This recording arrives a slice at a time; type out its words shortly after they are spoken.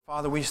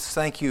Father, we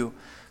thank you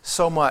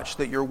so much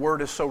that your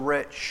word is so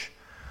rich.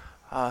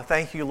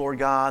 Thank you, Lord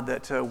God,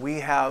 that we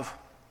have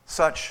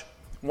such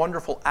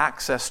wonderful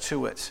access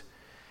to it.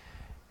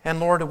 And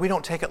Lord, we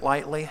don't take it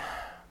lightly.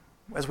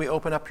 As we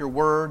open up your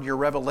word, your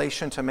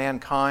revelation to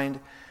mankind,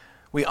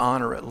 we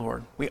honor it,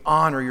 Lord. We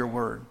honor your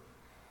word.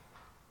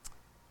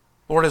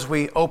 Lord, as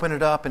we open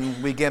it up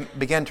and we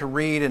begin to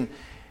read and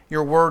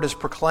your word is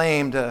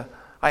proclaimed,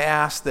 I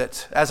ask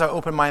that as I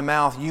open my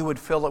mouth, you would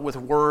fill it with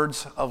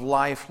words of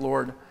life,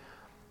 Lord.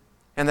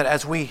 And that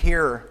as we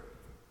hear,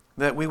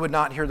 that we would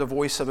not hear the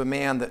voice of a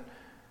man, that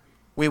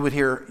we would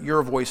hear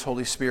your voice,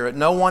 Holy Spirit.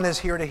 No one is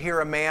here to hear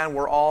a man.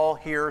 We're all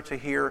here to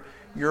hear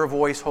your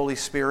voice, Holy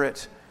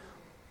Spirit.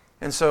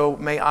 And so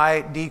may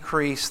I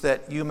decrease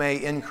that you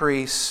may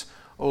increase,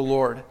 O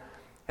Lord.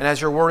 And as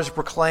your word is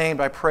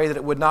proclaimed, I pray that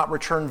it would not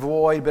return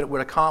void, but it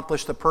would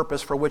accomplish the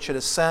purpose for which it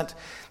is sent,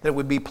 that it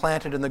would be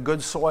planted in the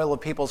good soil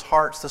of people's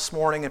hearts this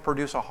morning and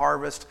produce a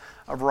harvest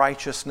of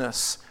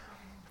righteousness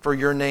for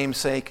your name's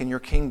sake and your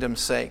kingdom's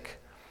sake.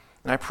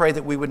 And I pray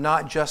that we would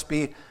not just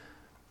be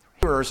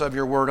hearers of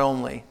your word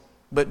only,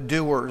 but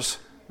doers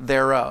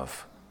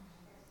thereof.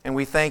 And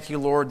we thank you,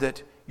 Lord,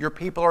 that your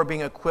people are being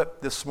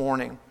equipped this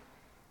morning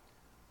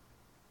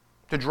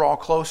to draw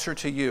closer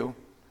to you,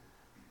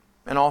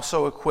 and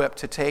also equipped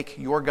to take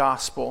your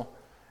gospel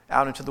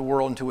out into the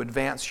world and to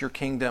advance your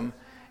kingdom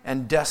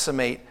and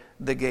decimate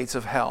the gates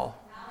of hell.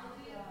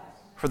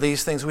 For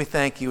these things we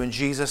thank you in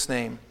Jesus'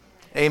 name.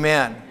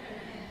 Amen.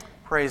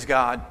 Praise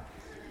God.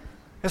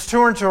 Let's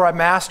turn to our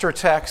master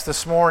text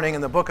this morning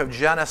in the book of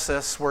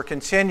Genesis. We're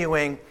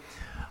continuing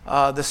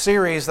the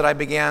series that I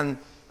began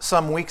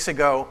some weeks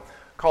ago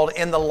called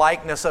In the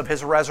Likeness of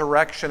His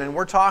Resurrection. And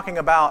we're talking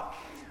about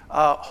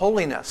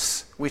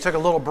holiness. We took a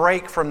little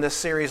break from this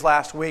series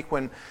last week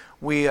when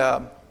we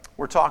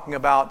were talking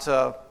about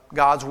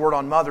God's Word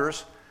on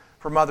mothers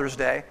for Mother's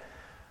Day,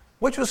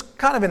 which was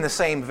kind of in the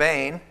same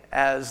vein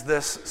as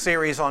this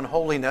series on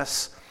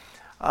holiness.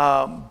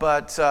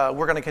 But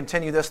we're going to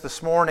continue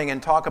this morning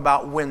and talk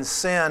about when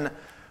sin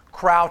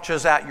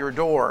crouches at your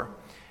door.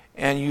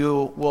 And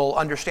you will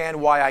understand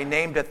why I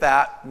named it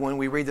that when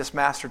we read this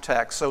master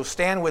text. So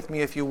stand with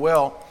me if you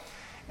will,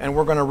 and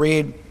we're going to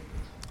read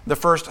the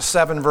first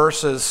 7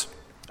 verses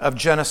of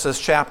Genesis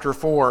chapter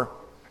 4.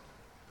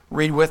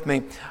 Read with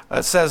me.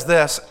 It says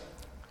this: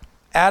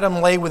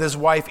 Adam lay with his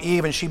wife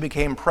Eve, and she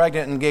became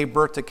pregnant and gave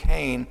birth to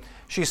Cain.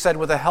 She said,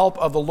 with the help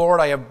of the Lord,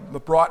 I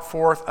have brought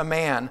forth a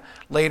man.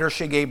 Later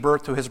she gave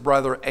birth to his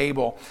brother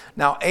Abel.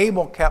 Now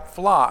Abel kept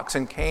flocks,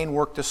 and Cain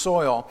worked the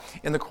soil.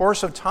 In the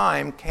course of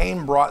time,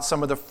 Cain brought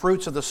some of the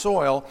fruits of the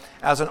soil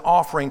as an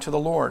offering to the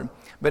Lord.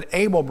 But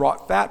Abel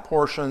brought fat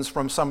portions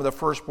from some of the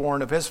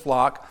firstborn of his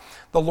flock.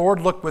 The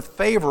Lord looked with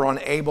favor on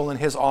Abel and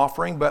his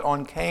offering, but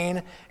on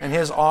Cain and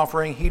his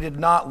offering he did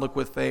not look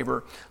with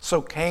favor.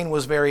 So Cain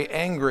was very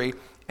angry,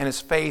 and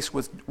his face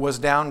was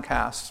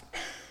downcast.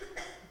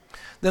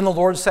 Then the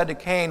Lord said to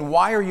Cain,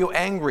 why are you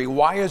angry?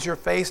 Why is your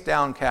face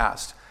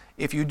downcast?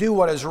 If you do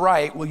what is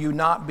right, will you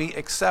not be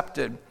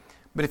accepted?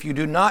 But if you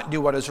do not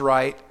do what is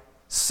right,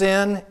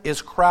 sin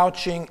is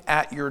crouching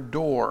at your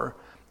door.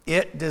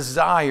 It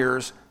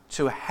desires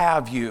to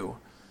have you,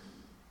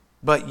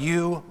 but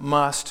you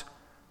must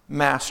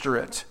master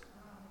it.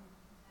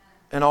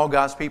 And all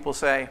God's people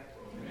say,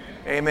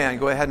 Amen.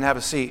 Go ahead and have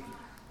a seat.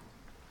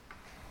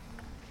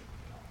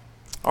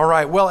 All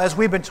right, well, as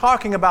we've been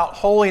talking about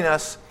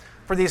holiness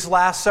for these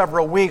last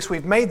several weeks,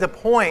 we've made the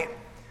point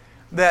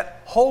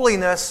that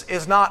holiness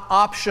is not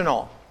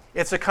optional.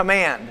 It's a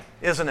command,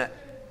 isn't it?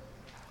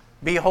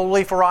 Be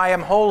holy, for I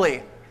am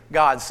holy,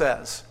 God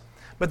says.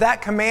 But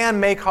that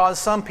command may cause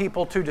some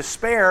people to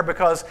despair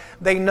because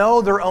they know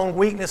their own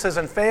weaknesses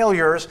and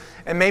failures,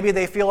 and maybe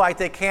they feel like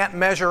they can't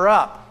measure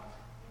up.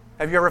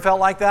 Have you ever felt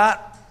like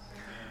that?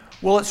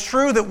 Well, it's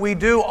true that we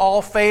do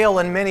all fail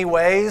in many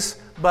ways,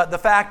 but the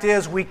fact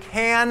is we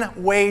can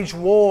wage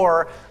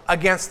war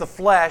against the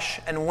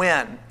flesh and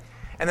win.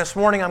 And this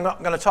morning I'm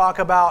going to talk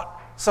about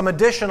some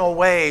additional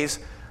ways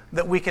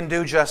that we can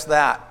do just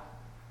that.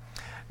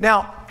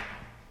 Now,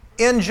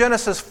 in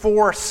Genesis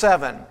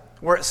 4:7,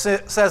 where it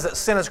says that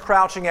sin is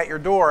crouching at your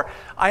door,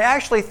 I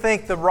actually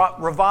think the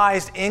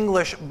Revised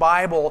English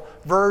Bible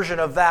version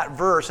of that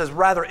verse is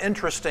rather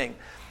interesting.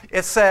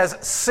 It says,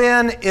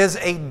 sin is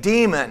a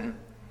demon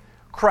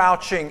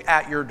crouching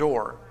at your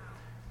door.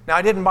 Now,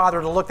 I didn't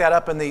bother to look that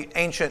up in the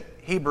ancient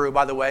Hebrew,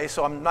 by the way,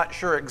 so I'm not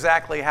sure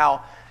exactly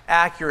how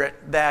accurate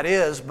that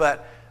is,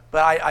 but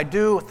I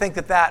do think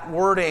that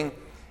wording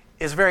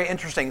is very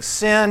interesting.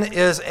 Sin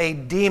is a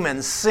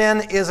demon.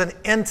 Sin is an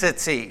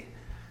entity,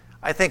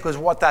 I think was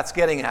what that's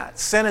getting at.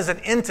 Sin is an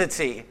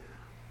entity.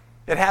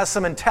 It has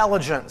some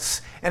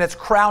intelligence, and it's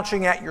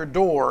crouching at your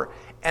door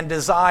and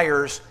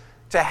desires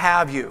to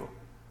have you.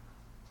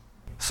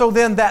 So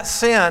then that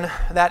sin,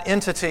 that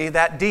entity,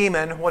 that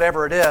demon,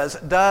 whatever it is,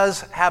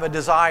 does have a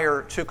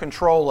desire to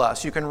control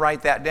us. You can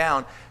write that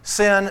down.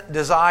 Sin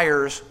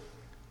desires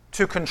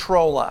to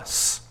control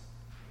us.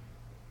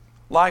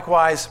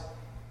 Likewise,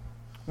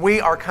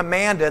 we are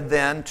commanded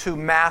then to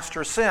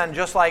master sin,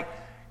 just like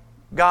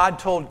God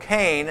told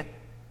Cain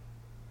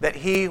that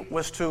he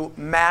was to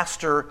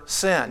master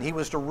sin. He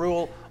was to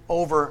rule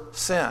over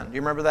sin. Do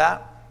you remember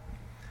that?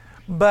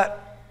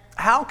 But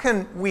how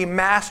can we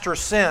master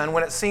sin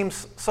when it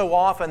seems so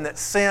often that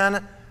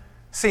sin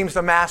seems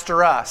to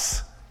master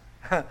us?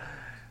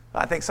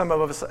 I think some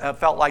of us have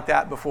felt like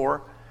that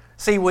before.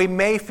 See, we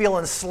may feel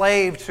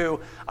enslaved to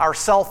our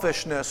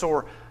selfishness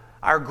or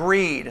our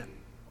greed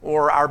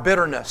or our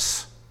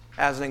bitterness,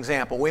 as an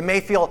example. We may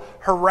feel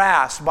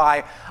harassed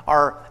by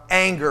our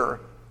anger,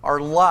 our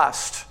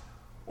lust,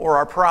 or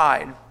our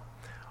pride.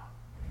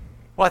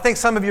 Well, I think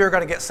some of you are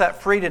going to get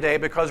set free today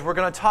because we're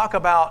going to talk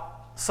about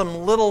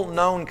some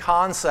little-known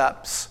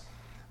concepts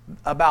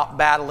about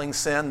battling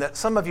sin that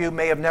some of you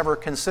may have never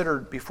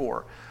considered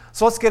before.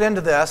 So let's get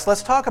into this.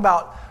 Let's talk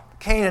about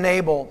Cain and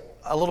Abel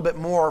a little bit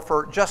more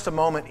for just a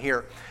moment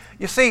here.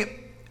 You see,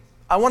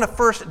 I want to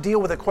first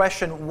deal with the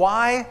question,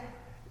 why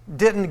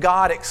didn't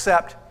God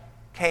accept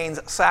Cain's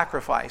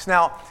sacrifice?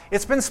 Now,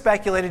 it's been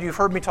speculated, you've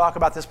heard me talk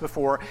about this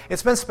before,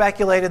 it's been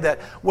speculated that,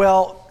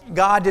 well,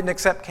 God didn't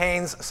accept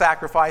Cain's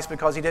sacrifice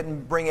because he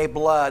didn't bring a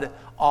blood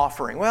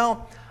offering.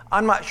 Well,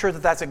 I'm not sure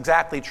that that's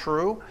exactly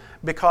true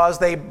because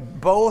they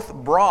both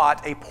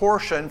brought a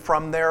portion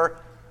from their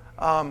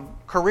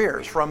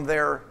careers, from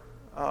their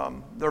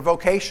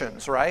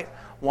vocations, right?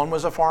 One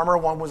was a farmer,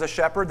 one was a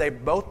shepherd. They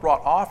both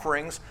brought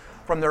offerings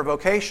from their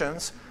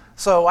vocations.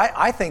 So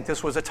I think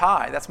this was a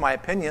tithe. That's my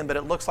opinion, but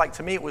it looks like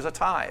to me it was a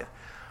tithe.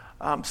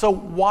 So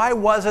why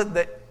was it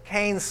that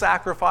Cain's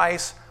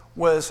sacrifice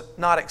was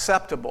not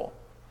acceptable?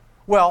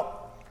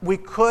 Well, we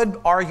could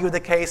argue the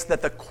case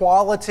that the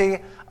quality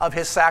of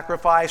his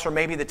sacrifice, or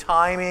maybe the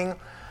timing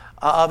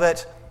of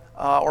it,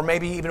 or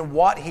maybe even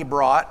what he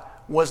brought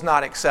was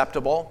not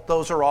acceptable.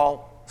 Those are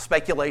all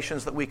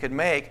speculations that we could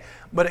make.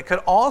 But it could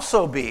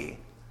also be,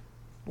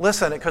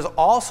 it could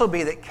also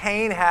be that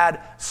Cain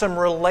had some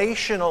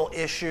relational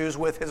issues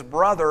with his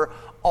brother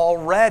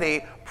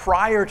already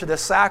prior to the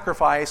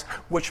sacrifice,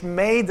 which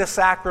made the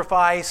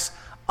sacrifice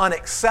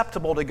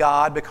unacceptable to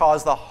God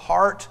because the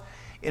heart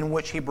in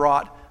which he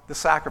brought the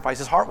sacrifice,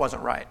 his heart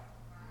wasn't right.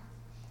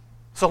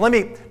 So let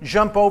me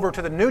jump over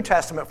to the New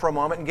Testament for a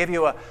moment and give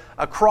you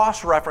a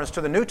cross-reference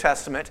to the New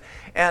Testament.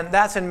 And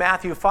that's in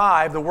Matthew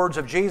 5, the words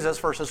of Jesus,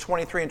 verses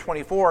 23 and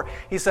 24.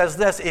 He says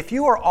this, "If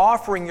you are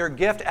offering your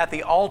gift at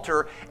the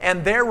altar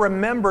and there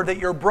remember that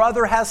your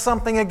brother has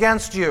something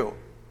against you,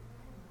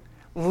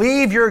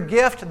 leave your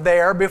gift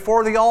there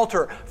before the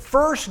altar.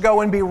 First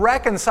go and be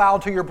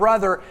reconciled to your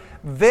brother,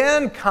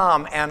 then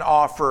come and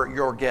offer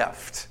your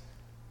gift."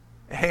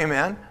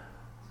 Amen?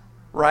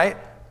 Right?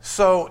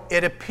 So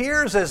it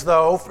appears as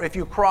though, if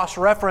you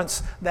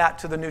cross-reference that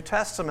to the New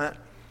Testament,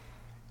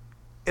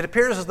 it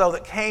appears as though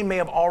that Cain may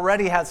have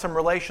already had some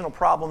relational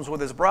problems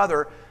with his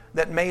brother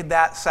that made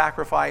that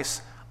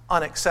sacrifice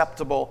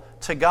unacceptable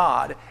to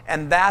God.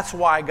 And that's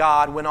why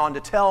God went on to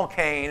tell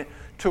Cain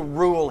to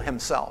rule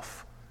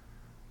himself.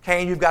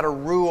 Cain, you've got to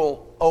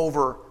rule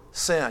over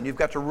sin. You've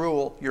got to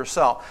rule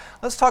yourself.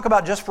 Let's talk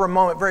about just for a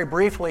moment, very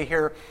briefly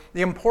here,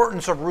 the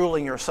importance of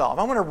ruling yourself.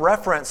 I want to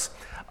reference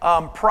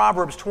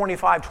Proverbs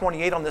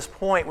 25:28 on this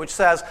point, which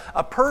says,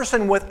 "A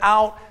person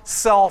without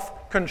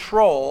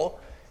self-control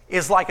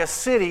is like a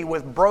city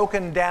with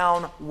broken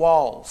down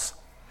walls."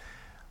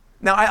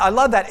 Now, I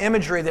love that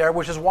imagery there,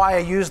 which is why I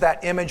use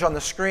that image on the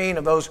screen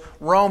of those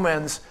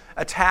Romans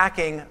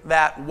attacking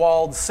that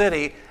walled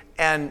city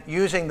and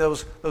using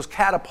those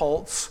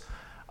catapults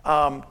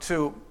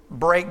to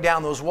break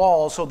down those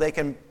walls so they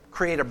can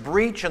create a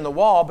breach in the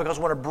wall, because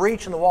when a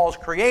breach in the wall is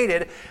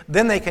created,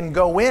 then they can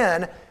go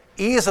in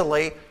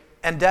easily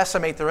and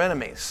decimate their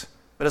enemies.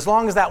 But as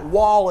long as that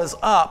wall is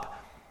up,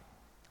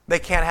 they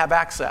can't have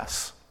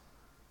access.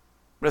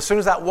 But as soon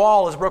as that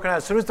wall is broken out,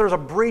 as soon as there's a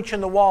breach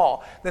in the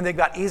wall, then they've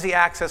got easy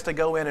access to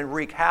go in and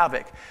wreak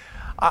havoc.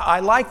 I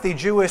like the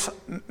Jewish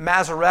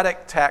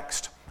Masoretic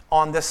text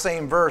on this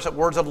same verse. It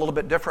words it a little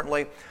bit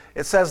differently.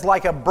 It says,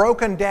 like a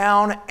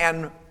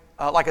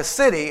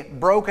city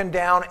broken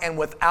down and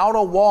without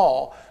a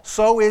wall,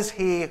 so is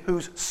he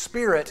whose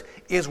spirit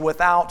is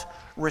without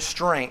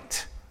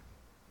restraint.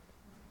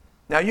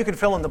 Now, you can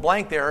fill in the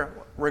blank there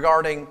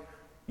regarding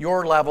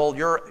your level,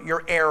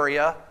 your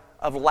area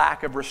of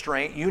lack of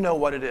restraint. You know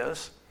what it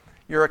is.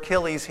 Your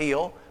Achilles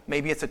heel.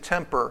 Maybe it's a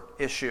temper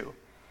issue.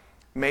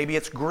 Maybe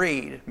it's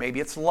greed. Maybe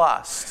it's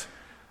lust.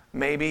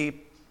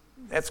 Maybe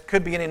it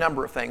could be any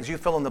number of things. You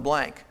fill in the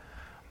blank.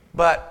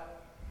 But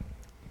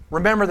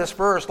remember this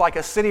verse, like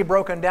a city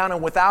broken down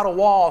and without a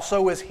wall,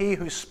 so is he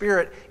whose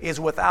spirit is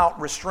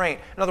without restraint.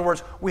 In other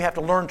words, we have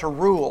to learn to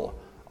rule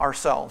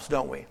ourselves,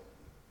 don't we?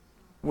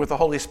 With the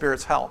Holy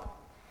Spirit's help.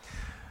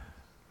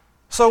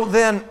 So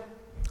then,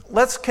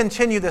 let's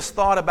continue this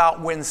thought about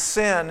when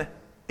sin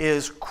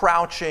is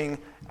crouching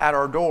at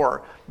our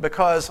door.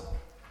 Because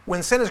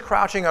when sin is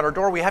crouching at our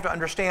door, we have to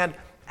understand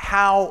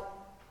how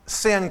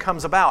sin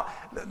comes about.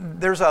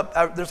 There's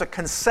a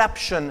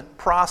conception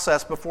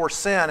process before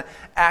sin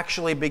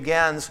actually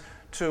begins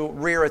to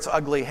rear its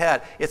ugly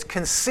head. It's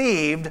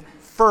conceived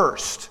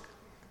first.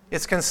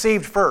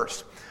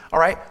 All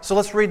right, so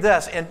let's read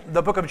this in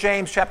the book of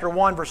James, chapter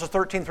 1, verses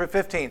 13 through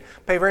 15.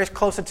 Pay very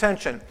close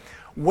attention.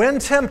 When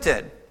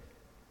tempted,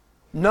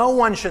 no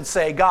one should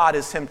say, God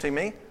is tempting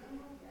me.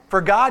 For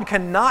God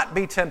cannot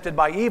be tempted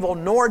by evil,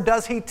 nor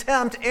does he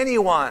tempt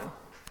anyone.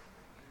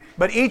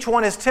 But each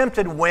one is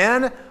tempted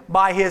when,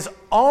 by his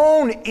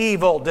own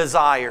evil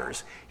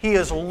desires, he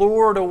is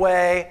lured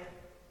away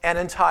and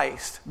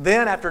enticed.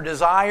 Then, after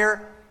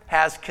desire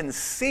has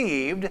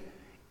conceived,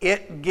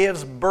 it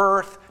gives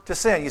birth to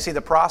sin. You see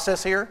the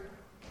process here?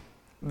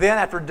 Then,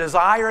 after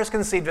desire is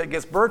conceived, it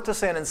gives birth to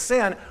sin. And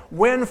sin,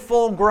 when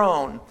full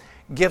grown,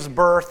 gives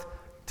birth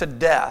to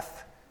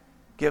death.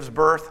 Gives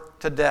birth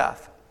to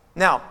death.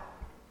 Now,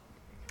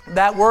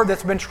 that word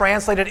that's been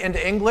translated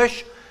into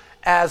English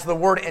as the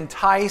word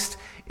enticed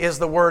is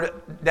the word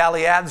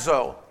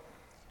daliadzo.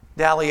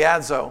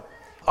 Daliadzo.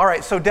 All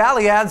right, so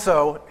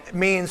daliadzo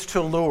means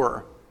to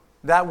lure.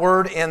 That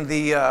word in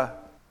the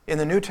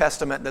New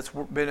Testament that's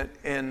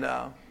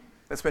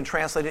been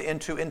translated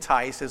into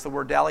entice is the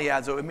word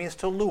daliadzo. It means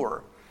to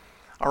lure.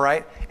 All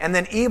right, and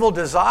then evil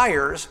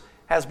desires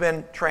has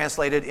been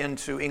translated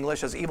into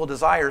English as evil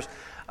desires.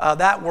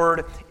 That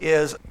word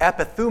is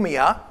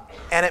epithumia,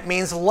 and it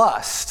means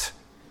lust.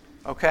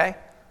 Okay?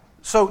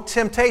 So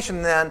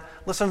temptation then,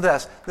 listen to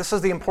this. This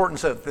is the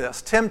importance of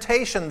this.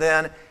 Temptation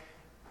then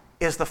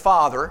is the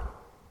father.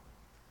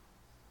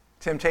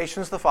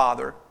 Temptation is the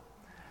father.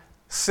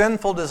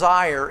 Sinful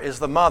desire is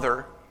the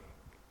mother.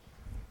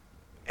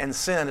 And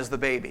sin is the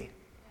baby.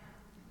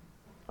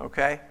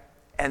 Okay?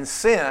 And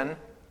sin,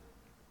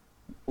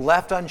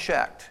 left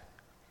unchecked,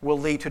 will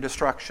lead to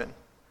destruction.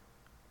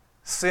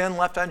 Sin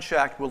left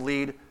unchecked will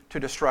lead to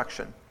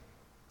destruction.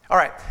 All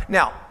right,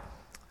 now,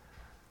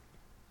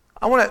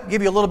 I want to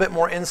give you a little bit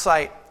more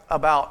insight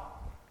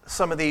about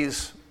some of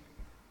these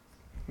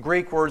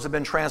Greek words that have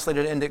been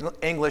translated into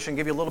English and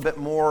give you a little bit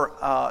more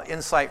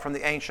insight from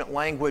the ancient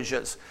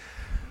languages.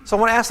 So I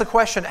want to ask the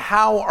question,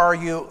 how are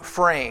you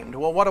framed?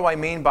 Well, what do I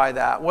mean by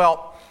that?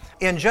 Well,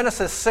 in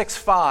Genesis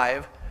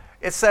 6:5,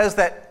 it says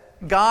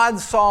that God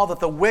saw that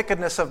the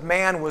wickedness of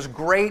man was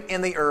great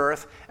in the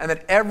earth, and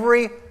that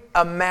every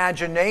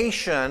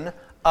imagination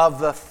of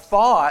the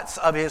thoughts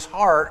of his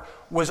heart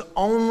was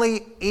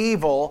only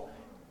evil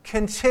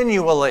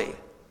continually.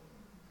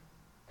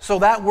 So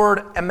that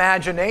word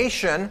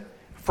imagination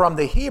from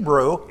the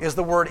Hebrew is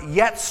the word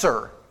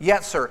yetzer,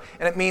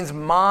 and it means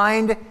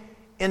mind,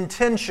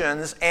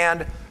 intentions,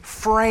 and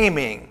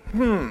framing.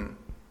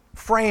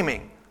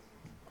 Framing.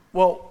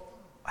 Well,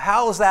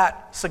 how is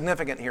that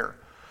significant here?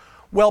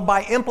 Well,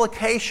 by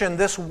implication,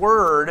 this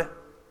word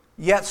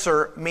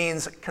yetzer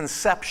means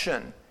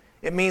conception.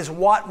 It means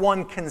what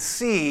one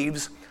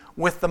conceives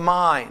with the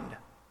mind.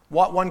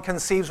 What one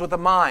conceives with the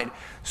mind.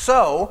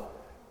 So,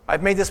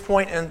 I've made this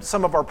point in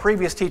some of our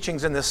previous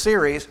teachings in this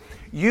series.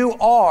 You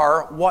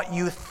are what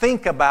you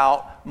think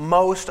about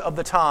most of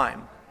the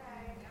time.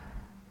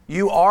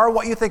 You are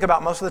what you think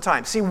about most of the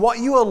time. See, what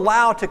you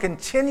allow to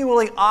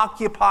continually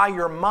occupy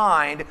your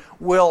mind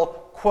will,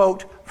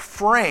 quote,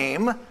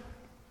 frame,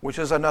 which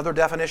is another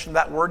definition of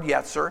that word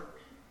yetzer.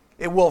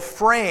 It will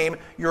frame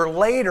your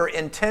later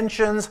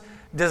intentions,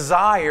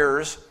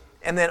 desires,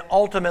 and then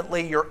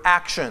ultimately your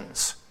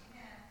actions.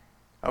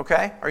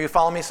 Okay? Are you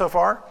following me so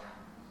far?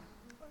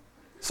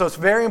 So it's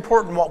very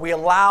important what we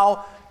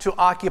allow to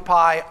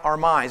occupy our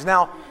minds.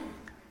 Now,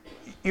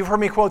 you've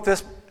heard me quote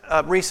this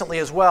recently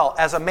as well.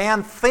 As a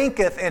man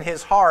thinketh in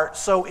his heart,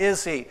 so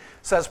is he,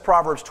 says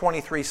Proverbs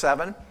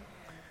 23:7.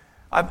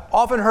 I've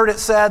often heard it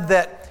said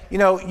that,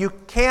 you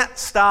can't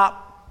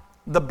stop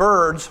the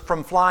birds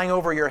from flying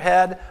over your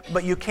head,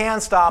 but you can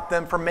stop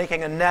them from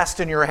making a nest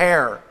in your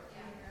hair.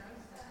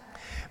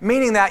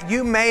 Meaning that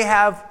you may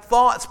have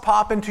thoughts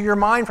pop into your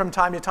mind from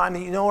time to time that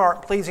you know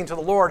aren't pleasing to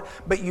the Lord,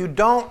 but you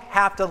don't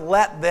have to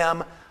let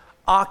them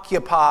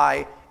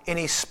occupy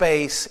any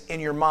space in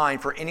your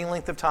mind for any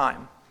length of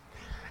time.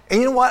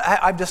 And you know what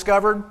I've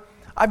discovered?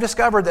 I've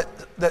discovered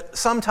that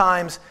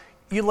sometimes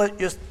you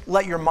just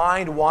let your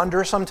mind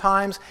wander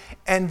sometimes,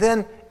 and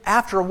then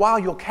after a while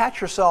you'll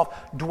catch yourself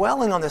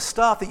dwelling on this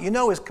stuff that you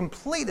know is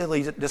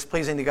completely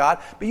displeasing to God,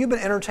 but you've been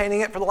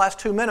entertaining it for the last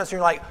 2 minutes, and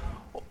you're like,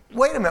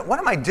 wait a minute, what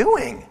am I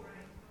doing?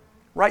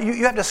 Right?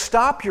 You have to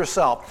stop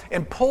yourself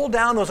and pull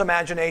down those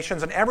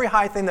imaginations and every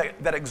high thing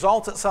that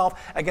exalts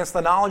itself against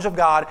the knowledge of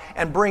God,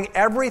 and bring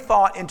every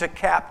thought into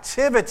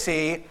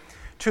captivity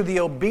to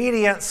the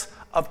obedience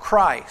of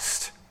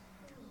Christ.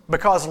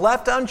 Because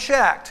left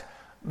unchecked,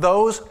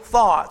 those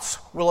thoughts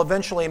will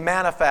eventually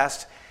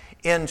manifest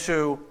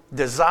into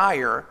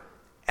desire,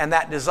 and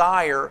that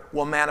desire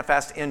will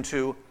manifest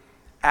into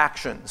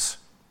actions.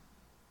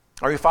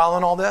 Are you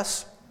following all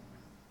this?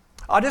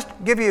 I'll just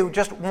give you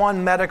just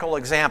one medical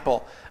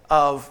example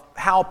of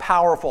how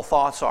powerful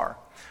thoughts are.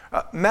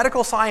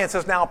 Medical science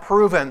has now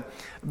proven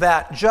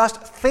that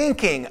just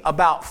thinking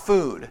about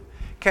food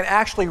can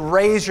actually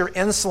raise your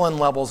insulin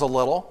levels a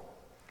little,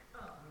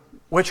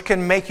 which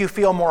can make you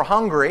feel more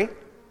hungry,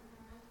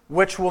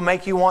 which will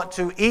make you want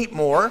to eat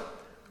more,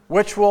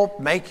 which will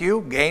make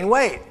you gain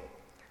weight.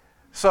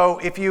 So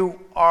if you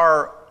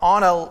are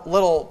on a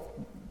little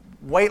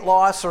weight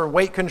loss or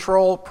weight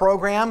control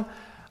program,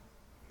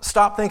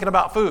 stop thinking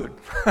about food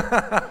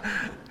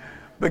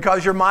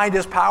because your mind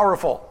is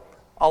powerful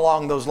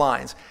along those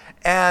lines.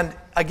 And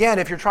again,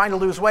 if you're trying to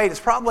lose weight, it's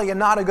probably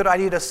not a good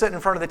idea to sit in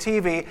front of the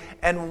TV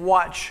and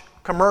watch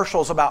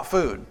commercials about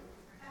food.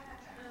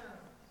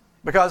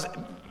 Because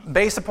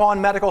based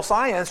upon medical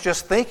science,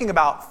 just thinking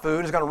about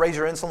food is going to raise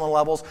your insulin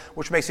levels,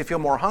 which makes you feel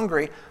more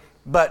hungry.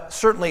 But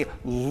certainly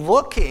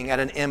looking at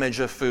an image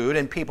of food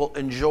and people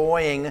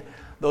enjoying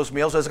those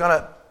meals is going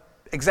to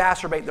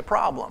exacerbate the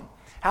problem.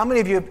 How many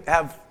of you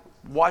have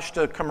watched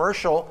a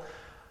commercial,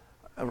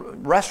 a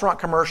restaurant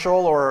commercial,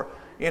 or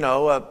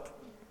a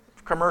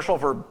commercial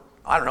for,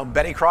 I don't know,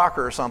 Betty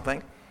Crocker or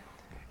something,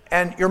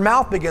 and your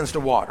mouth begins to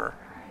water,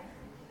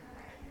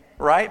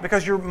 right?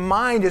 Because your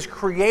mind is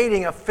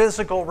creating a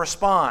physical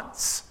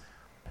response.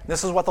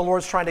 This is what the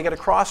Lord's trying to get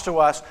across to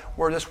us,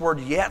 where this word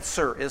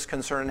yetzer is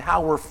concerned, and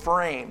how we're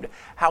framed.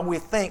 How we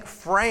think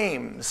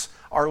frames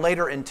our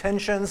later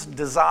intentions,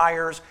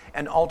 desires,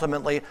 and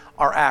ultimately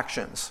our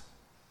actions.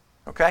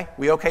 Okay?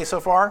 We okay so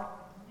far?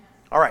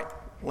 All right.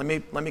 Let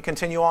me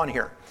continue on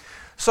here.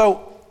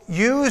 So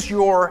use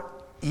your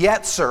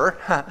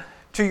yetzer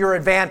to your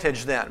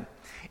advantage then.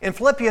 In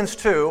Philippians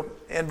 2,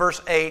 in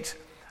verse 8,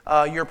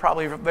 you're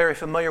probably very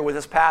familiar with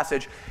this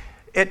passage.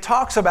 It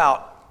talks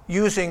about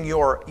using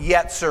your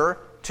yetzer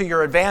to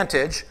your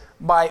advantage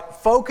by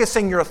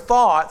focusing your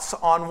thoughts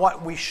on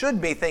what we should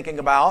be thinking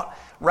about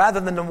rather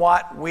than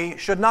what we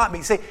should not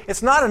be. See,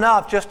 it's not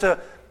enough just to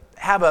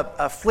have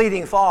a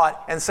fleeting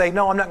thought and say,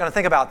 no, I'm not going to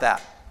think about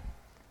that.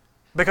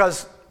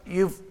 Because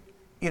you've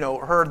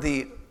heard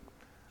the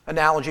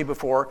analogy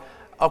before.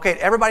 Okay,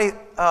 everybody,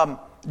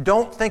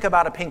 don't think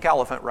about a pink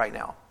elephant right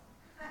now.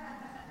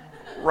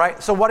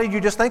 Right? So what did you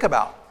just think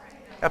about?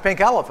 A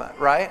pink elephant,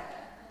 right?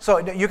 So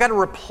you got to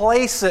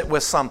replace it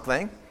with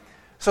something.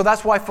 So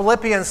that's why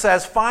Philippians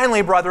says,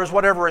 finally, brothers,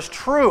 whatever is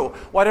true,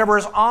 whatever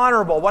is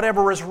honorable,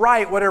 whatever is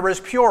right, whatever is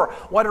pure,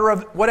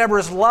 whatever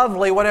is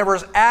lovely, whatever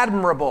is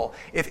admirable,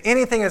 if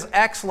anything is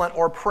excellent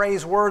or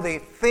praiseworthy,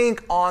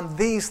 think on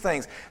these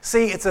things.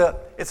 See, it's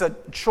a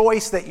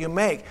choice that you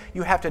make.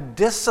 You have to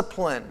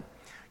discipline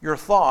your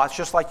thoughts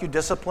just like you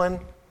discipline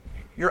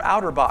your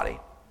outer body.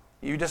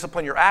 You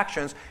discipline your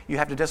actions, you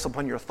have to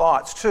discipline your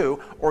thoughts too,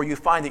 or you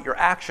find that your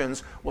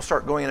actions will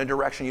start going in a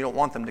direction you don't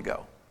want them to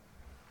go.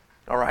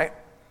 All right?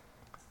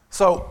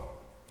 So,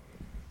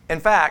 in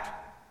fact,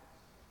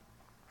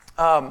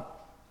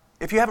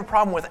 if you have a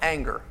problem with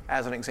anger,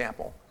 as an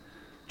example,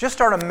 just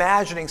start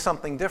imagining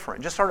something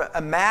different. Just start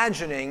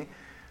imagining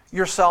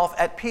yourself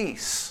at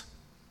peace,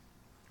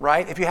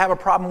 right? If you have a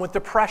problem with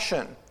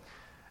depression,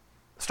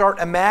 start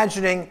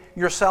imagining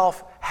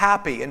yourself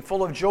happy and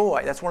full of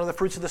joy. That's one of the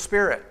fruits of the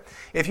Spirit.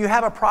 If you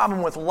have a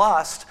problem with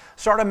lust,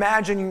 start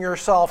imagining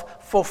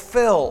yourself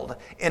fulfilled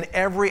in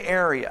every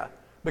area.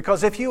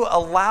 Because if you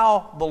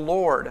allow the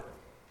Lord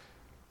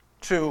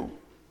to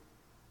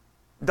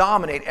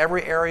dominate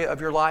every area of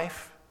your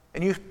life,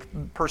 and you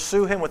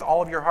pursue Him with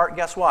all of your heart,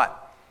 guess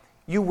what?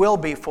 You will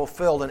be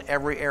fulfilled in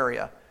every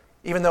area,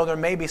 even though there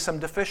may be some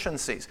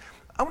deficiencies.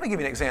 I want to give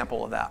you an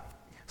example of that.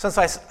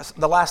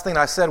 The last thing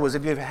I said was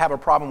if you have a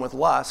problem with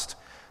lust,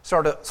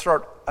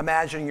 start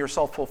imagining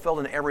yourself fulfilled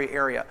in every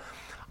area.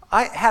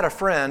 I had a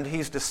friend,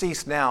 he's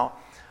deceased now,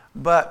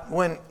 but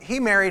when he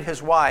married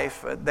his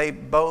wife, they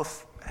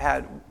both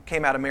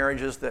came out of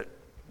marriages that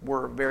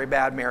were very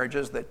bad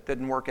marriages that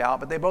didn't work out,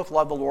 but they both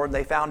loved the Lord,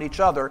 they found each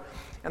other,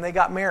 and they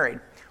got married.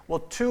 Well,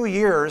 2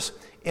 years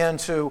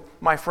into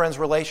my friend's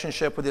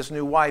relationship with his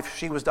new wife,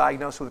 she was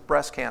diagnosed with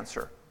breast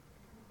cancer.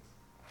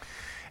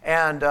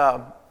 And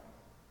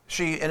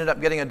she ended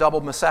up getting a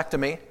double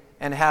mastectomy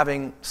and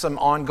having some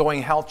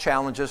ongoing health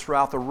challenges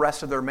throughout the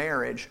rest of their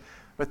marriage.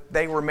 But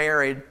they were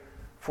married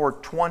for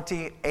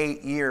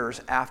 28 years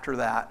after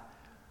that,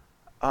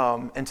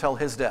 until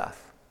his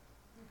death.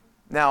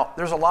 Now,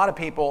 there's a lot of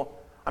people,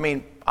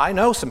 I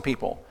know some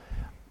people.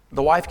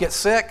 The wife gets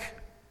sick,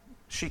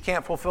 she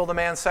can't fulfill the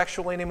man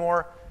sexually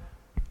anymore,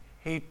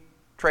 he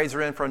trades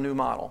her in for a new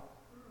model.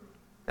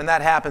 And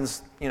that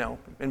happens,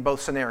 in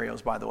both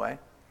scenarios, by the way.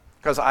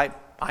 Because I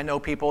know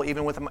people,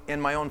 even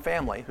in my own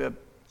family, who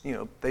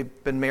have,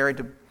 they've been married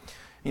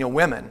to,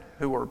 women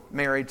who were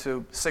married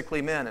to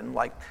sickly men and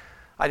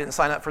I didn't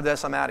sign up for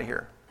this, I'm out of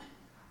here.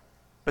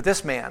 But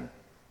this man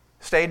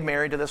stayed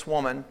married to this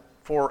woman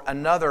for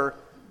another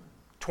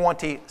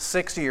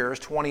 26 years,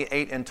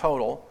 28 in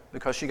total,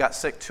 because she got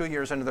sick 2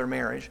 years into their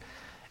marriage.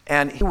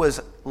 And he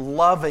was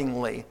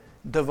lovingly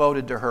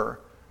devoted to her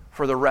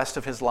for the rest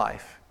of his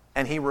life.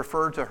 And he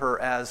referred to her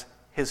as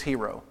his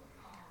hero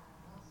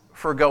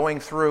for going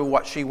through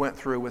what she went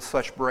through with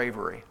such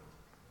bravery.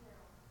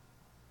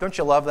 Don't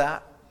you love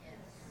that?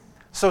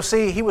 So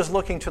see, he was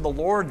looking to the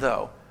Lord,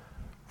 though,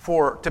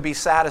 to be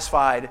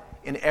satisfied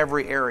in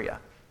every area.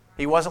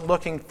 He wasn't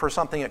looking for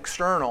something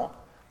external.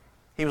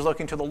 He was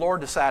looking to the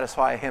Lord to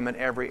satisfy him in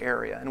every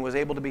area and was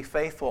able to be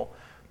faithful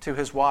to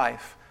his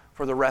wife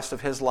for the rest of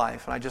his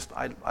life.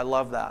 And I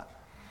love that.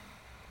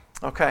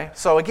 Okay,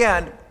 so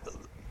again,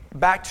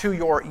 back to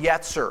your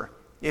yetzer.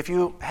 If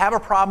you have a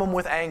problem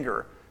with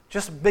anger,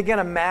 just begin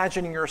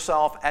imagining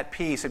yourself at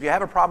peace. If you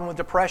have a problem with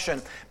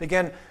depression,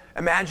 begin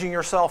imagining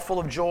yourself full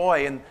of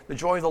joy and the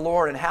joy of the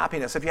Lord and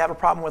happiness. If you have a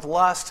problem with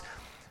lust,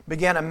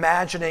 begin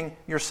imagining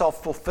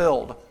yourself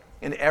fulfilled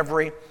in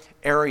every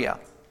area.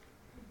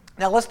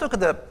 Now let's look at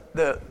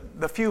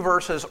the few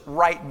verses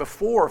right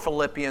before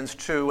Philippians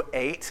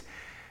 2:8,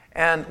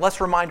 and let's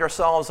remind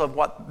ourselves of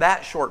what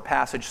that short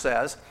passage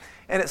says.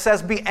 And it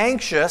says, "Be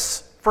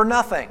anxious for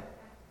nothing,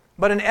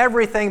 but in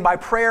everything by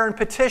prayer and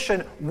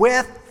petition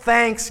with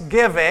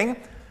thanksgiving."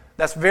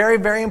 That's very,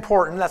 very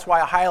important. That's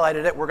why I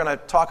highlighted it. We're going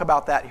to talk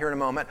about that here in a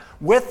moment.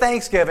 "With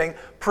thanksgiving,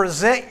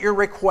 present your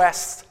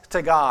requests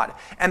to God,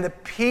 and the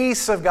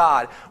peace of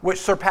God, which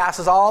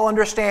surpasses all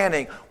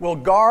understanding, will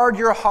guard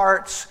your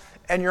hearts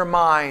and your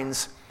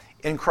minds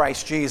in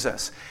Christ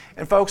Jesus."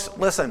 And folks,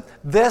 listen,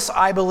 this,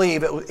 I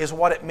believe, is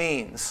what it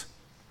means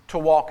to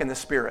walk in the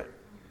Spirit.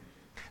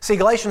 See,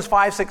 Galatians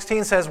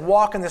 5:16 says,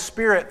 "Walk in the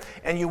Spirit,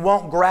 and you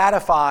won't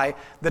gratify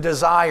the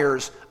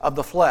desires of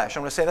the flesh."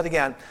 I'm going to say that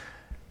again.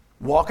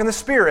 Walk in the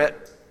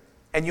Spirit,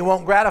 and you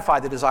won't gratify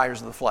the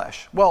desires of the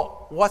flesh.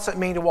 Well, what's it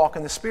mean to walk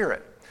in the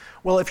Spirit?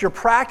 Well, if you're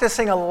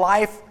practicing a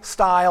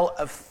lifestyle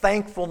of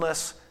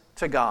thankfulness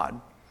to God,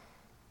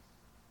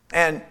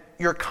 and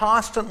you're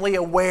constantly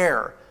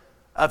aware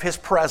of His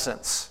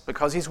presence,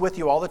 because He's with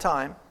you all the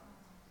time,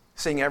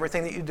 seeing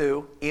everything that you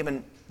do,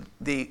 even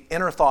the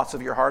inner thoughts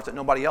of your heart that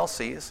nobody else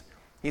sees.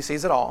 He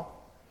sees it all.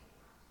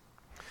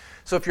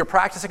 So if you're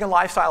practicing a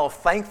lifestyle of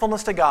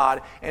thankfulness to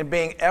God and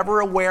being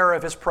ever aware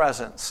of His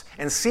presence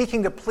and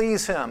seeking to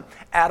please Him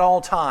at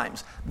all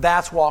times,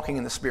 that's walking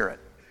in the Spirit.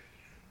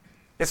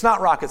 It's not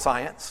rocket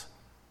science.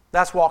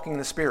 That's walking in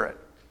the Spirit.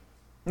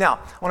 Now,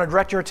 I want to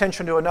direct your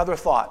attention to another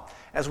thought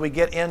as we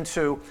get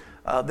into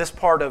this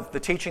part of the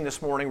teaching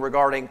this morning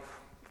regarding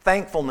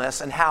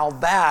thankfulness and how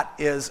that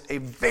is a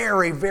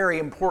very, very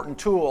important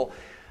tool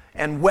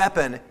and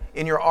weapon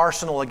in your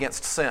arsenal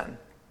against sin.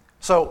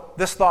 So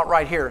this thought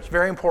right here is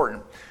very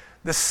important.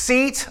 The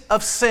seat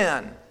of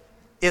sin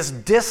is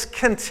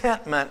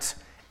discontentment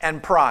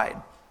and pride.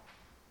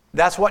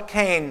 That's what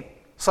Cain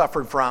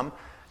suffered from,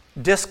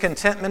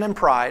 discontentment and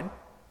pride.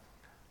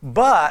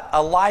 But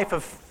a life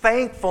of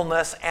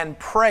thankfulness and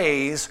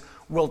praise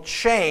will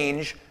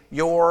change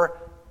your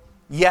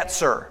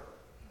yetzer.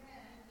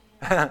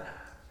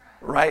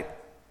 Right?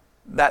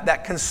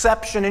 That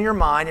conception in your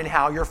mind and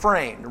how you're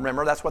framed.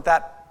 Remember, that's what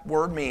that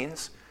word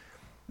means.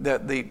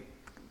 The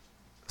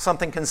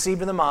something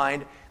conceived in the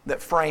mind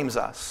that frames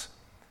us.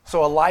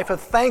 So a life of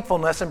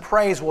thankfulness and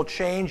praise will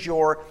change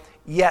your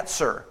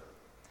yetzer.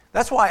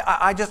 That's why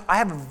I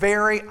have a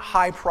very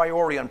high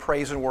priority on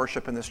praise and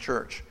worship in this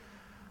church.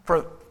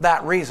 For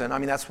that reason, I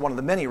mean, that's one of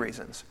the many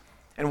reasons.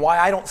 And why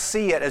I don't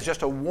see it as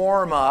just a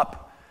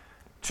warm-up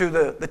to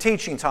the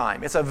teaching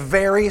time. It's a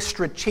very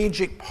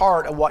strategic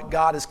part of what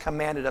God has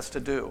commanded us to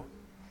do.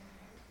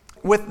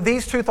 With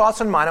these two thoughts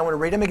in mind, I want to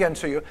read them again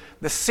to you.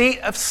 The seat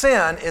of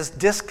sin is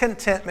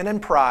discontentment and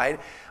pride,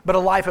 but a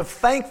life of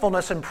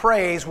thankfulness and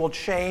praise will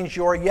change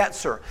your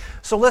yetzer.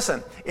 So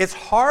listen, it's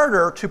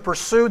harder to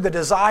pursue the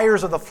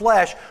desires of the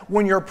flesh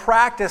when you're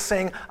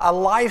practicing a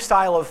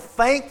lifestyle of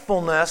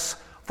thankfulness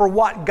for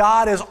what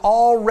God has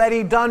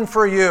already done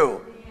for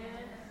you.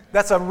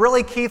 That's a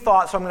really key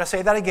thought, so I'm going to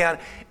say that again.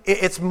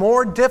 It's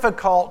more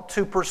difficult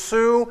to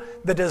pursue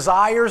the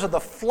desires of the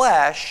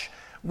flesh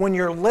when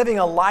you're living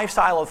a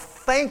lifestyle of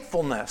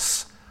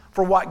thankfulness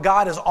for what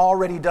God has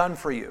already done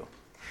for you.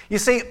 You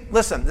see,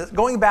 listen,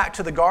 going back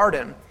to the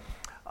garden,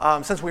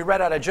 since we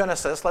read out of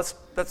Genesis,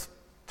 let's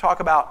talk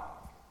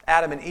about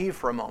Adam and Eve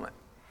for a moment.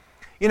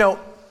 You know,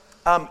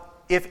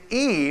 if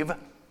Eve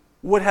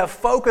would have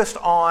focused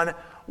on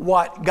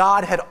what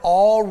God had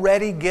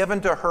already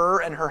given to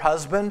her and her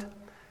husband,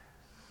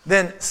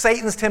 then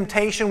Satan's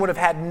temptation would have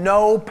had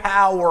no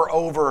power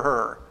over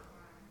her.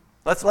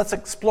 Let's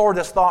explore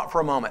this thought for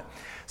a moment.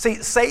 See,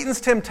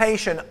 Satan's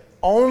temptation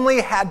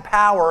only had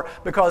power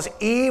because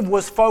Eve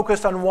was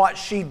focused on what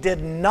she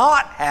did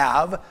not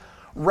have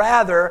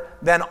rather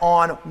than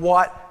on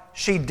what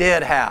she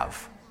did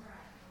have.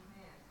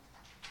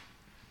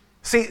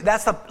 See,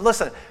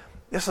 listen,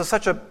 this is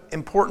such an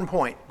important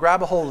point.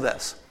 Grab a hold of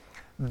this.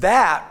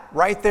 That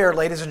right there,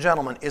 ladies and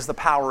gentlemen, is the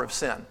power of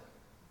sin.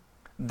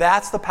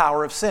 That's the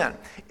power of sin.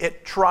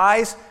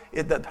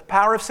 The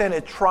power of sin,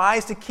 it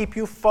tries to keep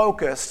you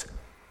focused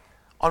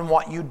on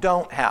what you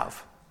don't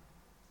have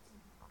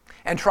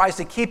and tries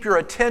to keep your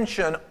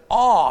attention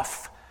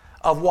off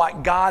of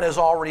what God has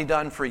already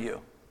done for you.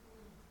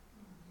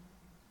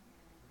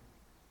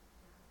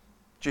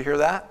 Did you hear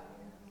that?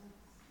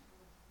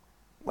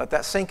 Let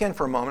that sink in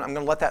for a moment. I'm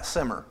going to let that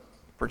simmer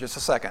for just a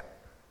second.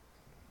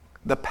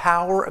 The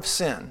power of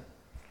sin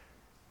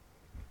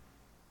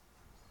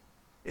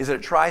is that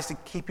it tries to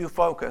keep you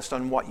focused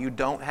on what you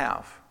don't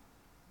have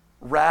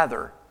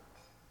rather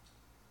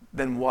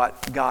than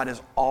what God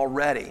has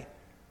already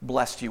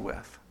blessed you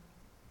with.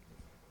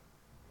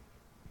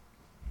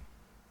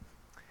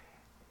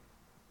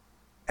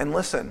 And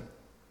listen,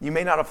 you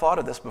may not have thought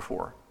of this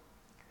before,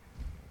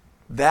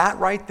 That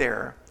right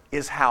there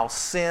is how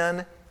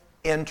sin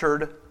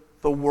entered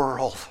the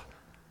world.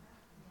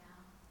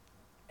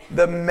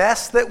 The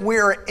mess that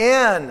we're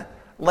in,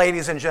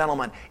 ladies and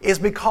gentlemen, is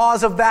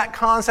because of that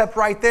concept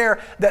right there,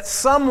 that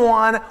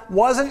someone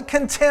wasn't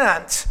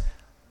content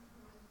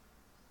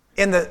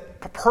in the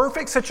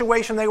perfect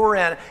situation they were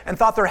in and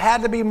thought there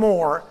had to be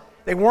more.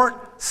 They weren't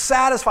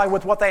satisfied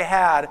with what they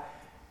had.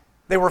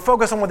 They were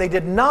focused on what they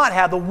did not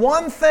have. The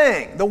one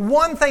thing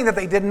that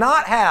they did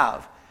not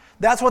have,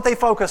 that's what they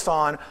focused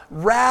on,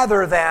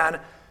 rather than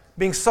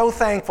being so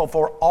thankful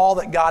for all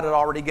that God had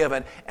already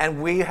given.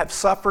 And we have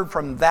suffered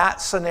from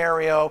that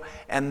scenario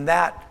and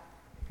that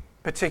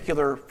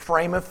particular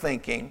frame of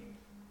thinking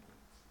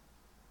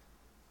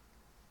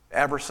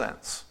ever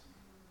since.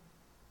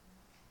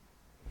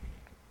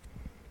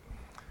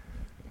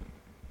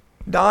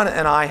 Don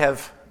and I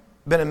have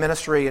been in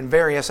ministry in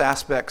various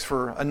aspects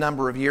for a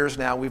number of years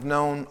now. We've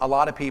known a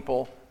lot of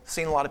people,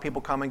 seen a lot of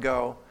people come and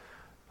go,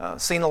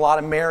 seen a lot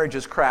of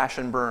marriages crash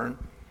and burn.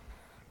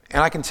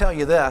 And I can tell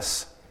you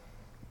this,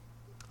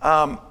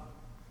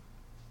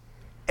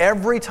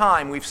 every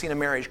time we've seen a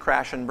marriage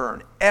crash and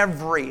burn,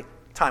 every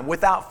time,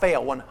 without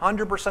fail,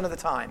 100% of the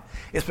time,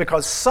 it's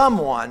because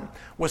someone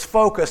was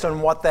focused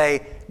on what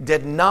they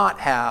did not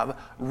have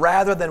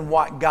rather than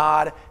what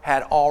God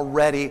had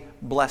already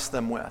blessed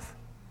them with.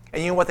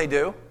 And you know what they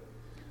do?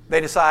 They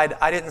decide,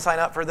 I didn't sign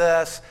up for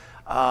this.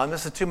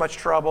 This is too much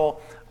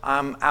trouble.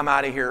 I'm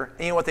out of here.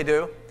 And you know what they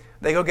do?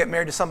 They go get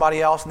married to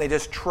somebody else and they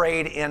just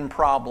trade in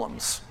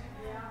problems.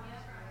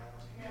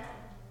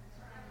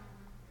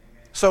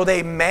 So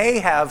they may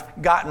have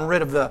gotten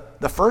rid of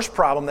the first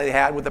problem they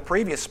had with the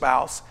previous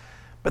spouse,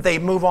 but they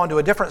move on to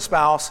a different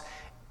spouse,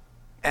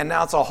 and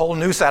now it's a whole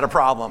new set of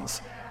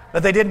problems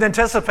that they didn't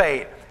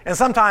anticipate. And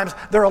sometimes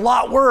they're a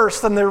lot worse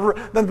than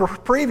the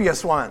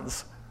previous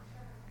ones.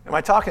 Am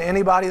I talking to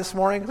anybody this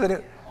morning?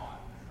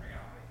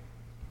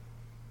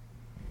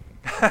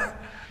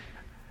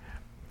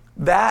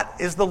 That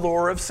is the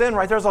lure of sin,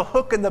 right? There's a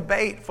hook in the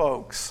bait,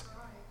 folks.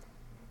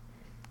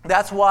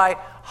 That's why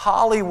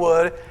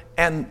Hollywood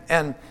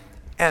and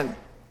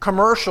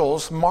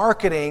commercials,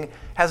 marketing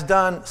has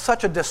done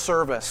such a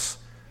disservice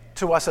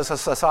to us as a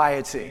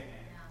society.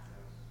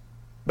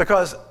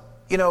 Because,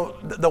 you know,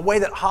 the way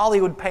that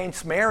Hollywood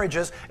paints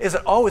marriages is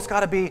that, it's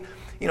got to be,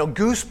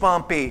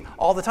 goosebumpy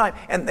all the time.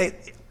 And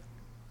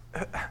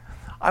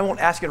I won't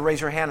ask you to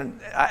raise your hand,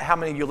 and how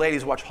many of you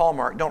ladies watch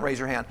Hallmark? Don't raise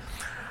your hand.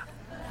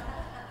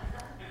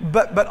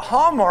 But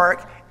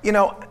Hallmark,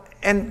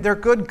 and they're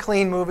good,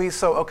 clean movies,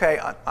 so okay,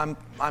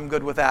 I'm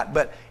good with that.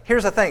 But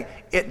here's the thing,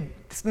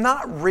 it's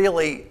not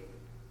really,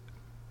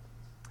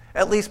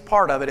 at least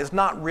part of it is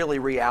not really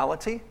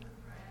reality.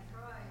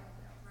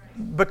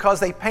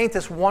 Because they paint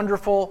this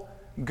wonderful,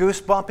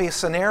 goosebumpy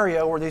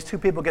scenario where these two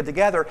people get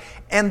together,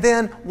 and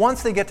then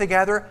once they get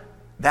together,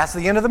 that's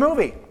the end of the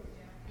movie.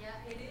 Yeah,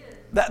 it is.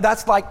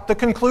 That's like the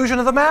conclusion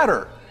of the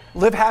matter.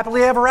 Live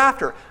happily ever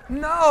after.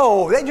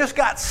 No, they just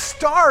got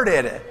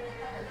started.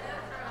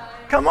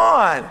 Come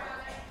on.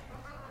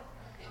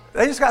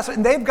 They're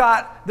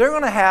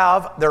going to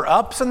have their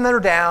ups and their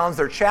downs,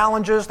 their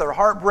challenges, their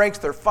heartbreaks,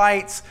 their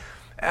fights.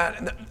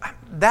 And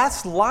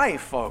that's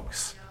life,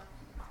 folks.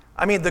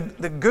 I mean, the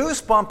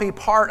goosebumpy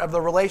part of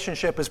the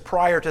relationship is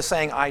prior to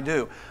saying I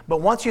do.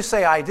 But once you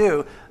say I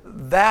do,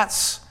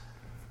 that's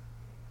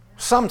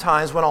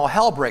sometimes when all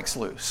hell breaks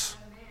loose.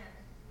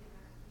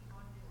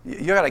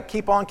 You got to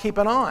keep on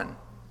keeping on.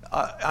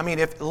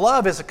 If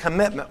love is a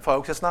commitment,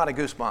 folks, it's not a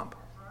goosebump.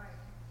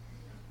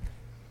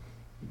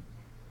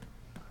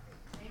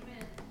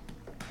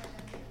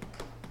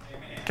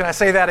 Can I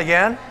say that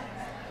again?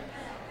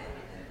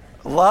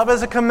 Love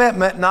is a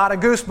commitment, not a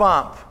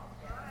goosebump.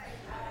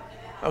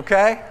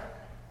 Okay?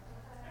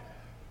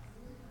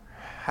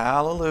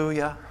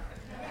 Hallelujah.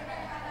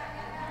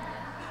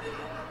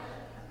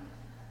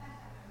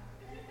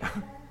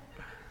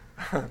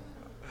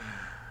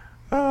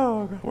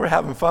 Oh, we're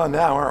having fun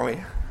now, aren't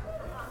we?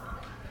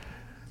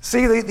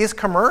 See, these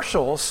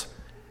commercials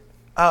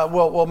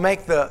will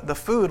make the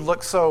food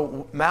look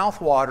so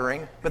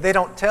mouth-watering, but they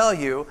don't tell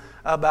you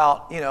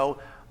about,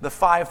 the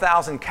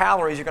 5,000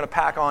 calories you're going to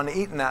pack on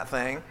eating that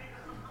thing.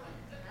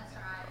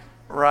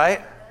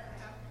 Right?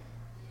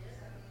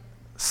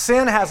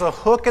 Sin has a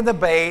hook in the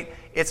bait.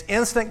 It's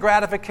instant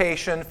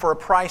gratification for a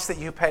price that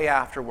you pay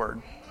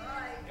afterward.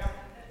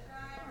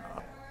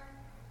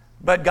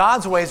 But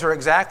God's ways are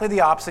exactly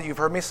the opposite. You've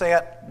heard me say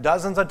it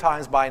dozens of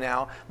times by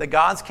now, that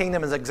God's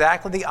kingdom is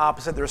exactly the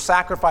opposite. There's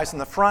sacrifice in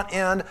the front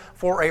end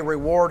for a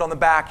reward on the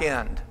back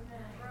end.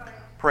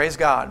 Praise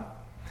God.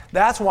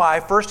 That's why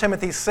 1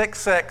 Timothy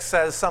 6:6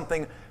 says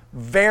something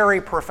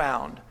very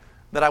profound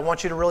that I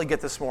want you to really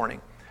get this morning.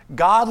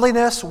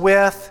 Godliness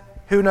with,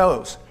 who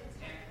knows?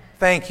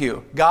 Thank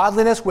you.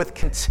 Godliness with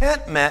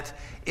contentment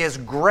is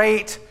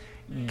great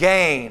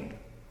gain.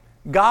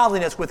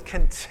 Godliness with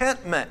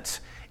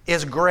contentment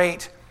is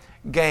great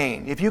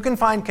gain. If you can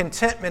find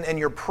contentment in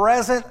your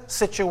present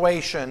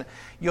situation,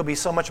 you'll be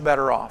so much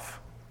better off.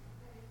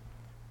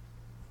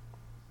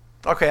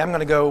 Okay, I'm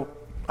going to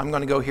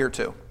go here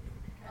too.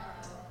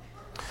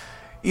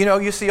 You know,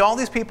 you see all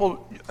these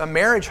people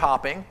marriage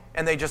hopping,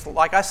 and they just,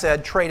 like I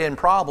said, trade in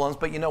problems.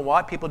 But you know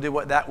what? People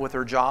do that with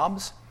their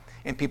jobs,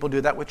 and people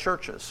do that with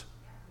churches.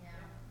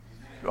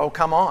 Oh,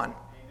 come on.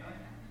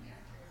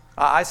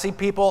 I see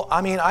people,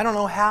 I mean, I don't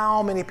know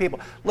how many people.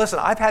 Listen,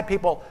 I've had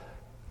people,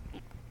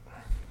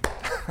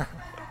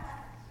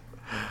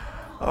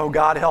 oh,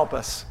 God help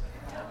us.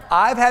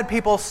 I've had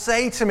people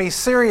say to me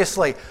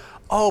seriously,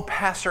 oh,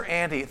 Pastor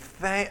Andy,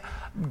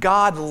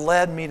 God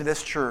led me to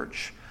this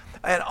church.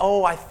 And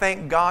oh, I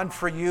thank God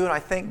for you, and I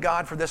thank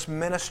God for this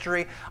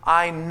ministry.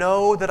 I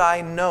know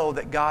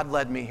that God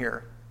led me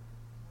here.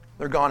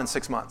 They're gone in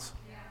 6 months.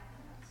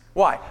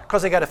 Why?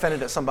 Because they got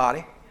offended at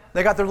somebody.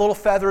 They got their little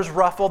feathers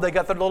ruffled. They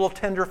got their little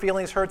tender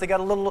feelings hurt. They got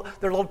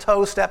their little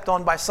toe stepped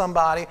on by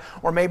somebody.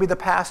 Or maybe the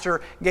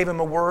pastor gave them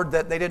a word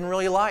that they didn't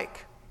really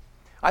like.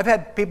 I've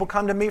had people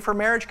come to me for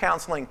marriage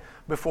counseling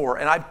before,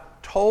 and I've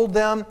told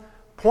them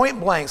point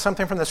blank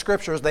something from the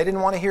scriptures. They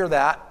didn't want to hear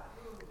that.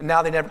 And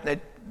now they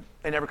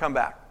never come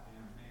back.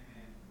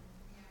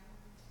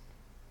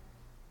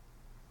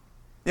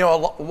 You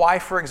know, a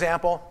wife, for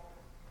example,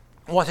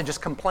 wants to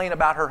just complain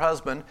about her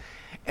husband.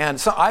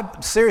 And so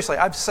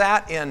I've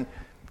sat in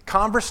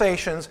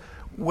conversations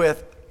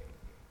with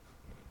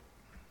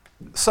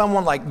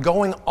someone like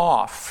going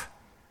off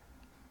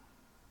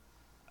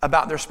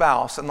about their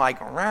spouse and like,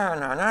 nah,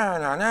 nah, nah,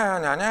 nah,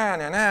 nah, nah,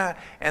 nah, nah.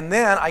 And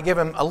then I give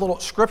them a little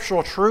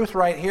scriptural truth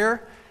right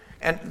here,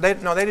 and they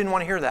didn't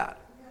want to hear that.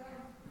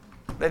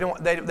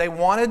 They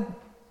wanted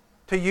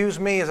to use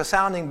me as a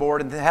sounding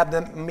board and to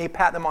have me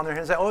pat them on their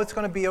head and say, oh, it's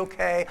going to be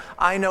okay.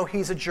 I know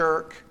he's a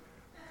jerk.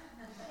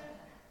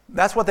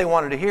 That's what they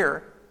wanted to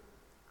hear.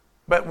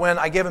 But when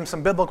I give them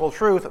some biblical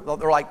truth,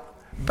 they're like,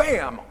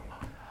 bam,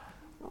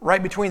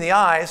 right between the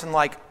eyes, and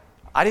like,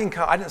 I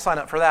didn't sign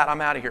up for that.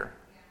 I'm out of here.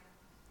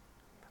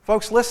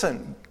 Folks,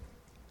 listen.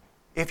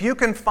 If you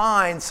can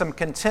find some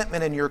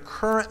contentment in your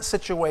current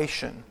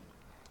situation,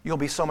 you'll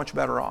be so much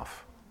better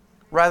off,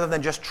 rather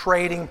than just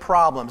trading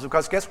problems.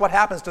 Because guess what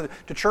happens to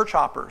church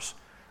hoppers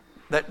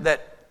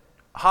that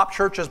hop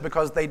churches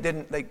because they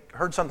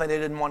heard something they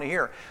didn't want to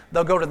hear?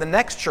 They'll go to the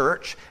next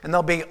church and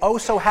they'll be oh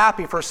so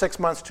happy for 6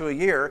 months to a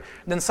year.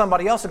 And then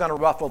somebody else is going to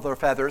ruffle their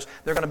feathers.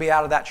 They're going to be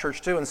out of that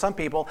church too. And some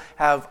people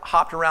have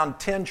hopped around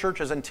 10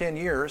 churches in 10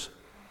 years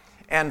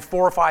and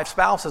 4 or 5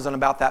 spouses in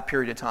about that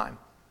period of time.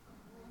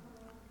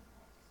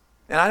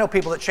 And I know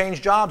people that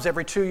change jobs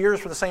every 2 years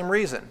for the same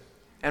reason.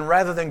 And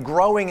rather than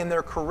growing in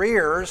their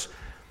careers,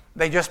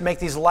 they just make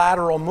these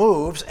lateral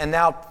moves, and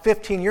now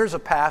 15 years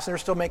have passed, and they're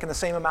still making the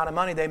same amount of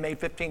money they made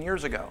 15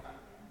 years ago.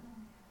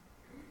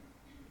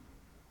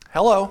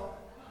 Hello.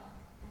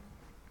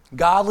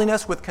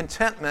 Godliness with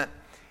contentment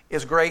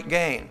is great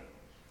gain.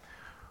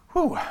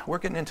 Whew, we're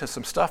getting into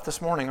some stuff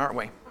this morning, aren't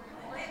we?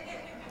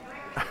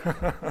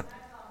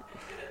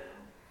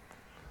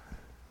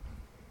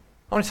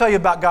 I want to tell you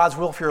about God's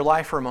will for your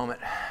life for a moment.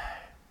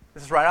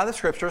 This is right out of the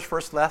scriptures.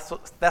 1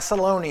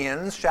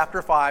 Thessalonians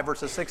chapter 5,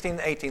 verses 16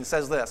 to 18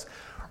 says this.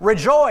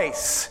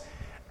 Rejoice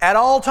at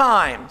all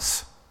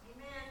times.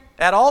 Amen.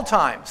 At all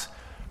times.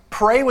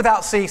 Pray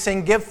without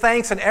ceasing. Give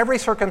thanks in every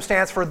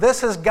circumstance, for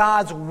this is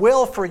God's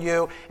will for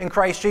you in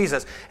Christ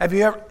Jesus. Have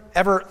you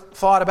ever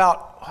thought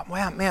about,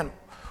 well, man,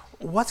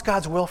 what's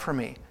God's will for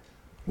me?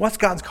 What's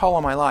God's call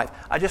on my life?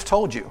 I just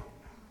told you.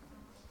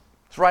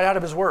 It's right out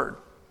of His Word.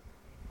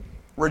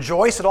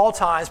 Rejoice at all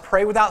times,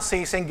 pray without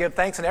ceasing, give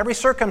thanks in every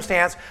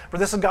circumstance, for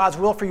this is God's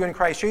will for you in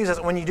Christ Jesus.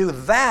 And when you do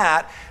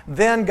that,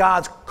 then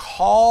God's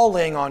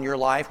calling on your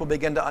life will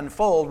begin to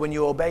unfold when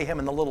you obey Him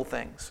in the little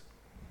things.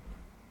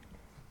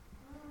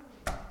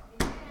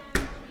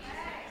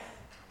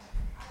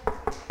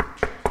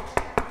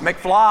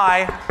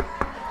 McFly.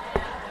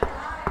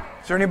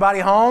 Is there anybody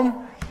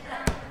home?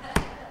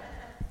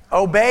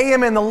 Obey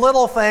Him in the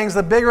little things,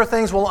 the bigger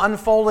things will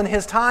unfold in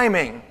His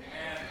timing.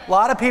 A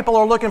lot of people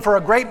are looking for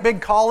a great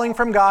big calling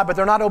from God, but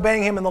they're not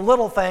obeying Him in the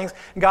little things.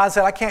 And God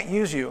said, I can't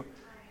use you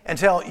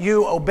until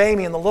you obey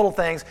me in the little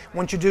things.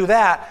 Once you do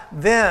that,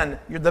 then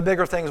the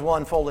bigger things will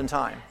unfold in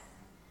time.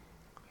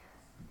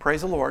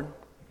 Praise the Lord.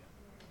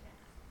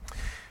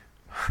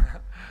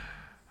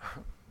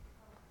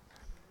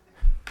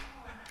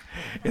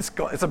 It's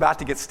about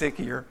to get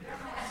stickier.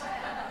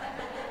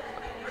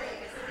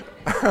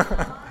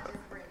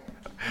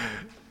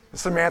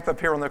 Samantha up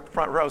here on the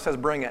front row says,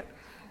 bring it.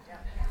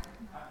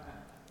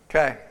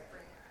 Okay.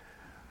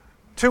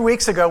 2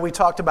 weeks ago, we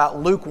talked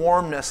about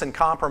lukewarmness and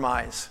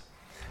compromise.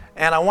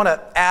 And I want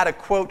to add a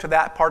quote to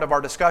that part of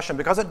our discussion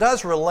because it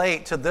does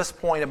relate to this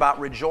point about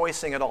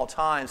rejoicing at all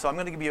times. So I'm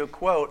going to give you a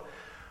quote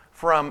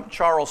from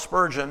Charles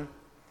Spurgeon,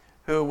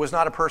 who was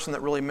not a person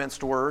that really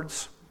minced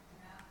words.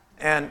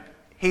 And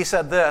he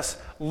said this,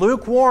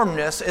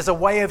 lukewarmness is a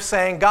way of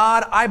saying,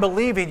 God, I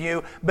believe in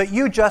you, but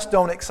you just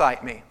don't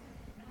excite me.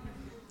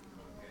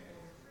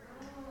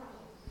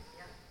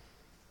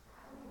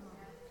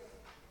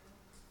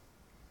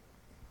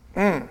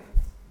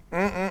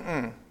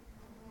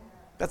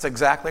 That's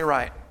exactly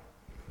right.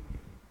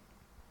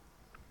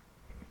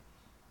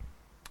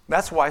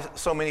 That's why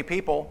so many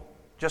people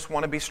just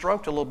want to be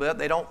stroked a little bit.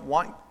 They don't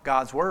want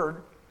God's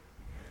word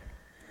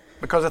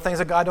because the things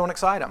of God don't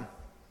excite them.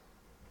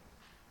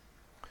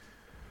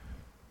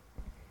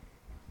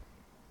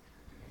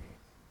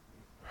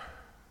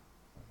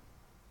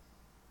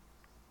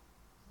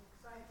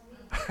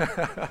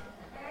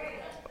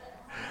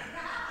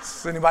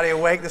 Is anybody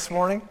awake this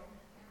morning?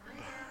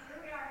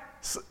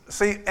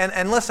 See,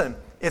 and listen,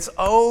 it's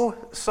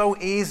so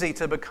easy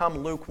to become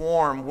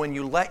lukewarm when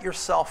you let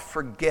yourself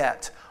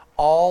forget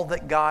all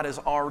that God has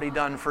already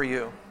done for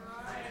you.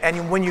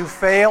 And when you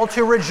fail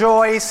to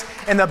rejoice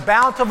in the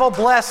bountiful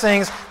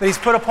blessings that He's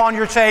put upon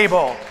your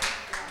table.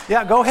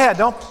 Yeah, go ahead.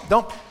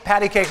 Don't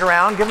patty cake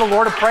around. Give the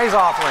Lord a praise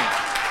offering.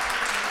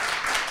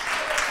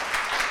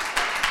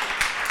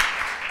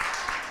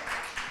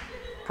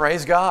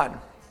 Praise God.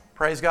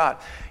 Praise God.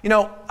 You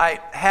know, I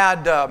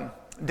had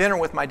dinner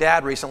with my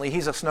dad recently.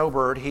 He's a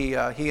snowbird. He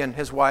and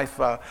his wife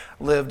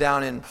live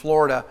down in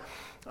Florida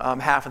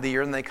half of the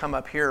year, and they come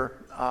up here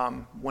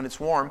when it's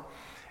warm.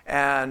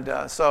 And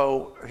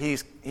so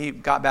he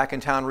got back in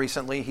town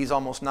recently. He's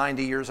almost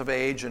 90 years of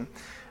age, and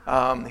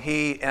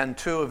he and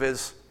two of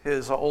his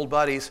old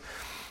buddies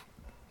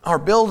are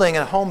building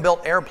a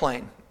home-built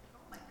airplane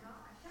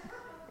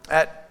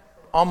at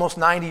almost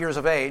 90 years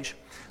of age.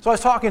 So I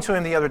was talking to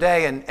him the other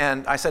day,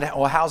 and I said,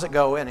 well, how's it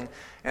going?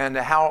 And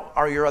how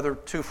are your other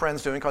two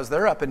friends doing? Because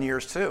they're up in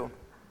years too.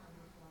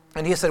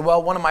 And he said,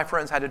 well, one of my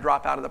friends had to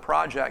drop out of the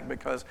project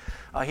because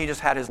he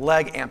just had his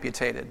leg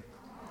amputated.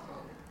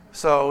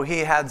 So he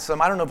had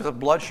some, I don't know if it was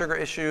blood sugar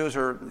issues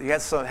or he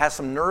has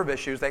some nerve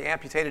issues. They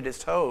amputated his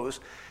toes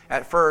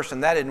at first,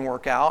 and that didn't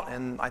work out.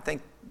 And I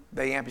think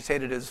they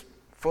amputated his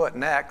foot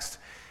next,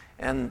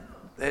 and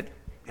it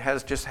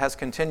has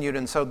continued.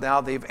 And so now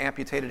they've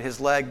amputated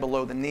his leg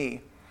below the knee.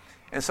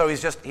 And so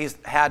he's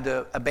had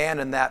to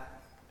abandon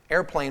that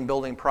airplane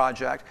building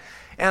project.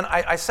 And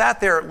I sat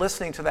there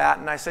listening to that,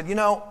 and I said, you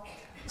know,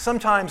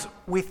 sometimes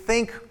we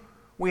think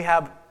we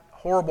have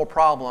horrible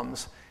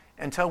problems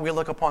until we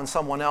look upon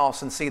someone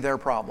else and see their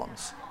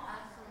problems.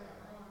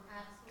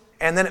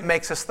 And then it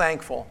makes us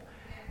thankful.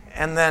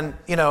 And then,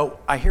 you know,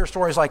 I hear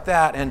stories like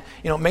that, and,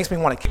 you know, it makes me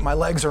want to kick my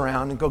legs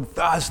around and go,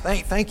 gosh,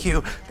 thank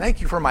you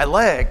for my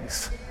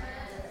legs.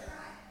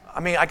 I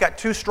mean, I got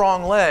two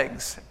strong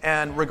legs,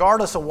 and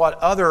regardless of what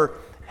other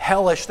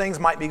hellish things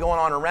might be going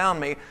on around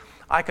me,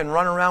 I can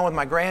run around with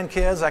my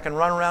grandkids, I can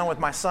run around with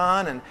my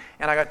son, and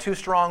I got two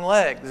strong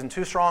legs and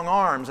two strong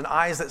arms and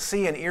eyes that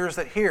see and ears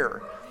that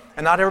hear.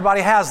 And not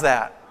everybody has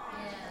that.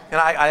 And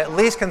I at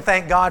least can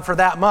thank God for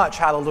that much,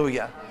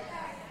 hallelujah.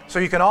 So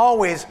you can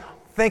always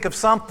think of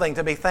something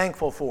to be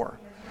thankful for.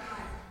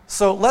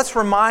 So let's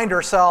remind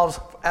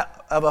ourselves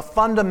of a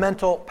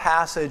fundamental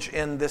passage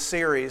in this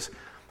series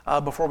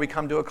before we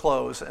come to a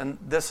close. And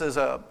this is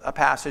a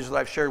passage that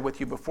I've shared with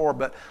you before,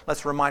 but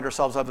let's remind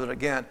ourselves of it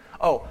again.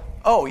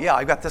 Oh yeah,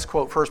 I've got this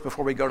quote first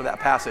before we go to that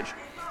passage.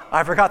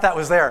 I forgot that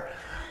was there.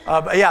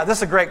 But yeah, this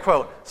is a great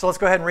quote. So let's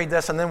go ahead and read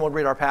this, and then we'll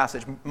read our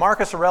passage.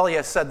 Marcus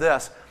Aurelius said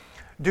this,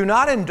 "Do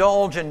not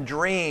indulge in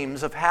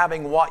dreams of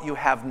having what you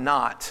have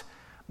not,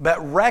 but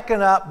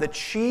reckon up the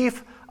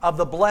chief of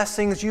the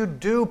blessings you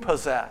do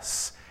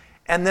possess,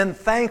 and then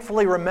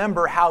thankfully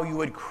remember how you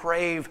would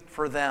crave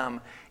for them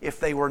if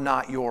they were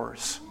not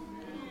yours."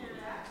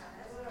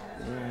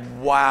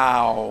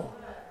 Wow.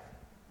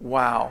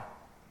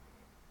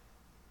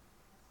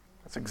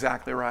 That's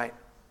exactly right.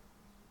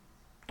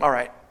 All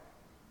right.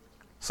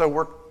 So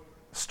we're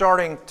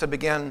starting to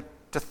begin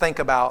to think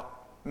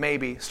about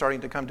maybe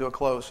starting to come to a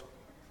close.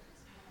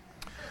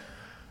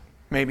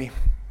 Maybe.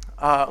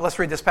 Let's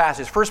read this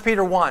passage. 1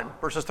 Peter 1,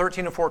 verses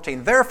 13 and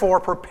 14. "Therefore,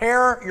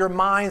 prepare your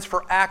minds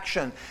for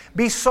action.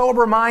 Be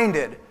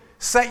sober-minded.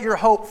 Set your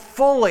hope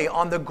fully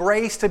on the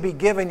grace to be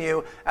given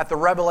you at the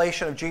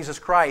revelation of Jesus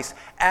Christ.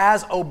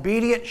 As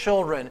obedient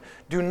children,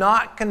 do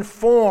not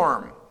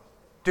conform.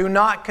 Do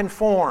not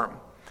conform.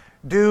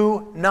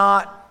 Do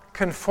not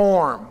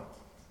conform.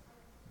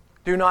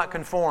 Do not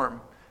conform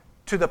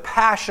to the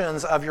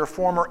passions of your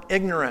former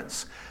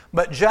ignorance.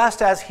 But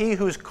just as He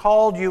who's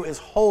called you is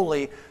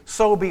holy,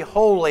 so be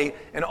holy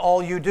in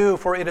all you do.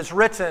 For it is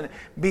written,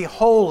 'Be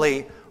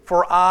holy,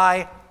 for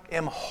I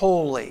am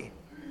holy.'"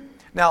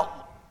 Now,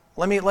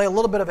 let me lay a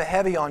little bit of a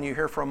heavy on you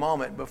here for a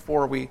moment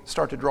before we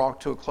start to draw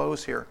to a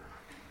close here.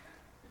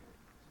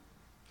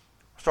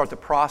 Start the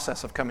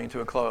process of coming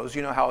to a close.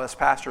 You know how us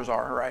pastors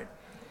are, right?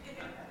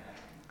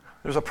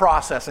 There's a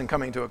process in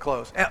coming to a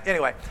close.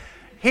 Anyway,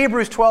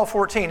 Hebrews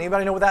 12:14.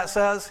 Anybody know what that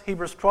says?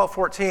 Hebrews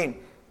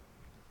 12:14.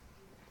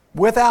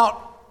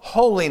 "Without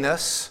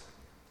holiness,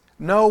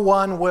 no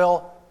one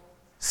will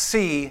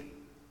see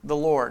the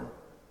Lord."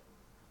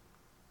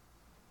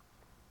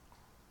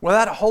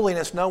 Without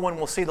holiness, no one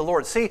will see the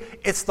Lord. See,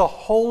 it's the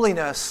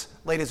holiness,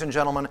 ladies and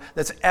gentlemen,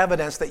 that's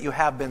evidence that you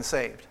have been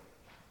saved.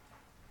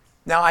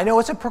 Now, I know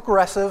it's a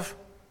progressive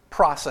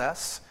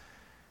process.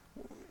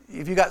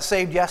 If you got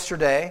saved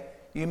yesterday,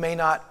 you may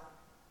not,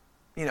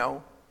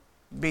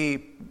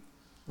 be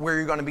where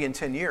you're going to be in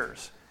 10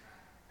 years.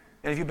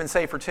 And if you've been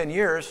saved for 10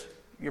 years,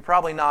 you're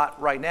probably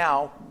not right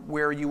now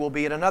where you will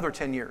be in another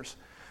 10 years.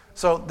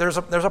 So there's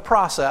a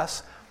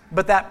process,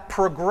 but that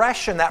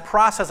progression, that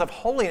process of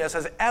holiness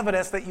is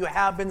evidence that you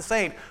have been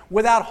saved.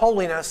 Without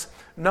holiness,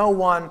 no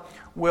one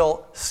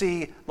will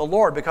see the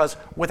Lord, because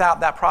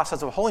without that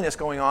process of holiness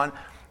going on,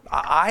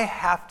 I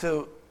have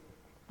to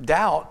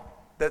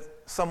doubt that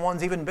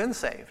someone's even been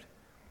saved.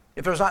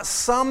 If there's not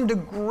some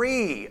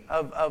degree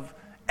of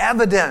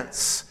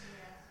evidence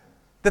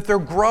that they're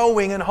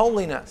growing in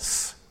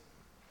holiness.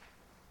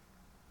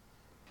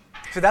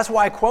 See, that's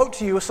why I quote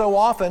to you so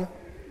often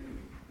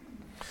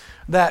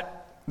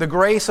that the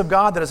grace of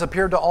God that has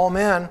appeared to all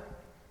men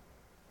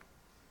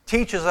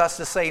teaches us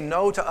to say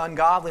no to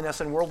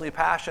ungodliness and worldly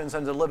passions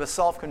and to live a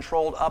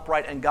self-controlled,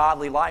 upright, and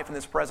godly life in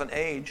this present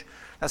age.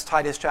 That's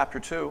Titus chapter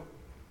 2.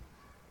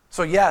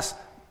 So yes,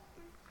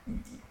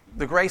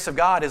 the grace of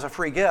God is a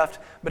free gift,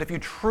 but if you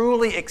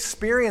truly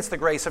experience the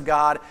grace of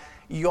God,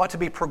 you ought to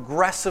be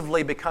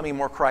progressively becoming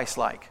more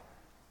Christ-like.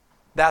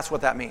 That's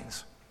what that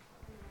means.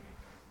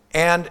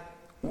 And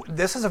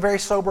this is a very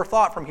sober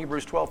thought from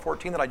Hebrews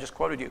 12:14 that I just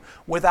quoted you.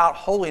 Without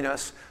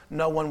holiness,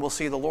 no one will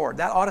see the Lord.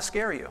 That ought to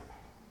scare you.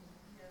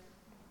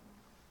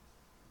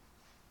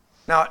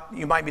 Now,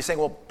 you might be saying,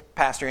 well,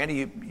 Pastor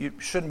Andy, you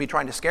shouldn't be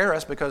trying to scare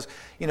us because,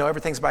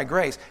 everything's by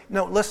grace.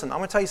 No, listen, I'm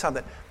going to tell you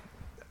something.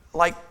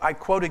 Like I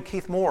quoted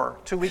Keith Moore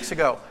 2 weeks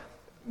ago,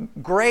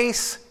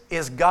 grace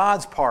is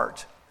God's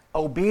part.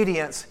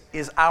 Obedience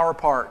is our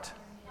part.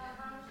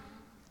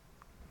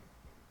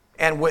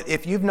 And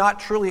if you've not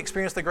truly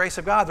experienced the grace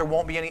of God, there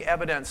won't be any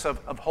evidence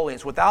of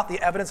holiness. Without the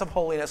evidence of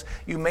holiness,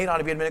 you may not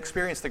have even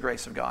experienced the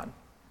grace of God.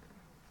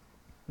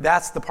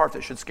 That's the part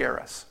that should scare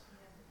us.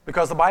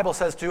 Because the Bible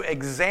says to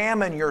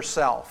examine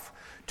yourself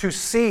to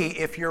see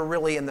if you're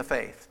really in the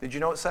faith. Did you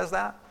know it says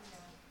that?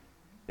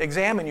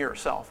 Examine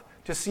yourself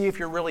to see if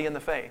you're really in the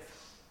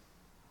faith.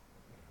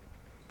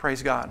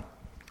 Praise God.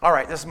 All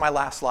right, this is my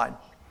last slide.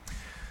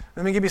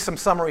 Let me give you some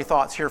summary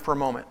thoughts here for a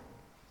moment.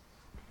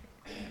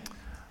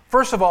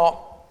 First of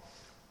all,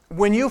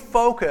 when you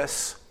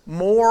focus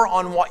more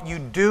on what you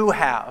do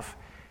have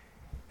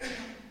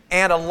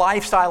and a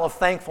lifestyle of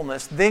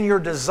thankfulness, then your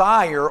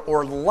desire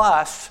or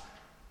lust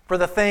for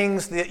the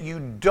things that you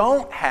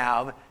don't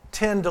have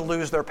tend to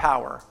lose their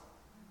power.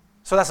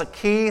 So that's a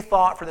key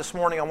thought for this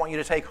morning I want you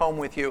to take home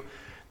with you.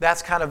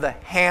 That's kind of the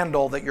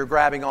handle that you're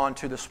grabbing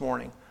onto this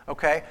morning,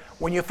 okay?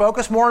 When you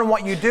focus more on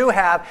what you do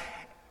have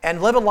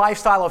and live a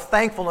lifestyle of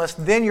thankfulness,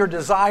 then your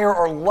desire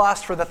or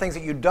lust for the things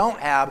that you don't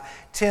have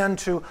tend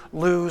to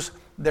lose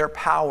their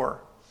power.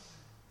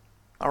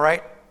 All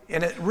right?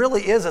 And it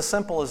really is as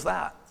simple as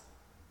that.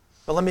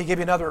 But let me give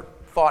you another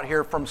thought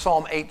here from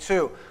Psalm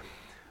 8:2.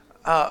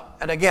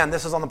 And again,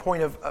 this is on the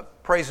point of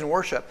praise and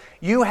worship.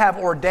 You have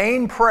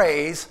ordained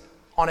praise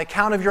on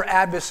account of your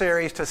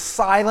adversaries to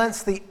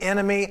silence the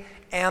enemy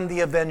and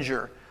the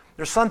avenger.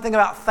 There's something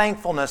about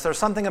thankfulness. There's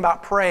something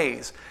about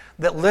praise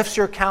that lifts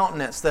your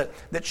countenance,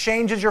 that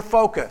changes your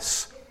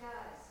focus.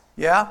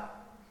 Yeah?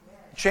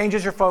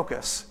 Changes your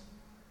focus.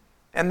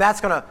 And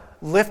that's going to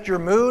lift your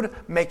mood,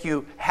 make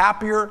you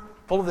happier,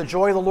 full of the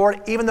joy of the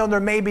Lord, even though there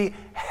may be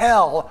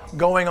hell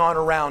going on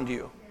around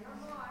you.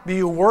 But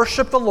you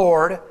worship the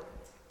Lord,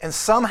 and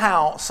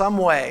somehow, some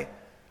way,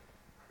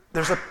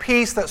 there's a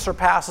peace that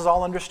surpasses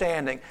all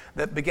understanding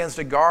that begins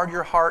to guard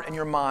your heart and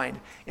your mind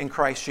in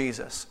Christ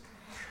Jesus.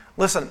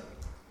 Listen,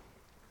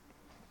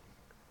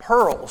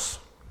 pearls,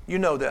 you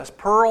know this,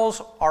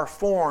 pearls are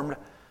formed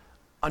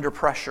under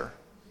pressure.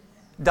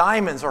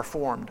 Diamonds are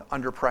formed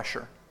under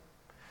pressure.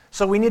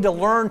 So we need to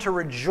learn to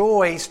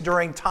rejoice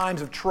during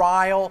times of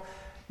trial,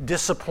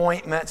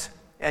 disappointment,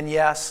 and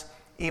yes,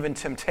 even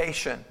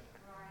temptation.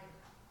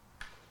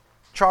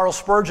 Charles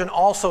Spurgeon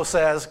also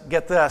says,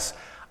 get this,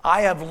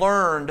 I have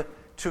learned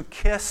to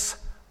kiss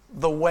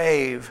the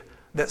wave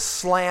that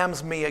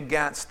slams me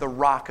against the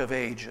rock of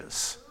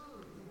ages.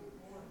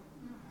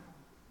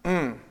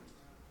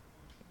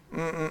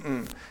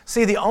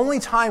 See, the only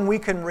time we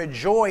can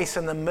rejoice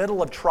in the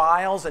middle of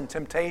trials and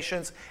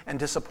temptations and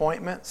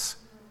disappointments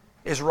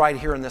is right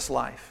here in this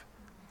life.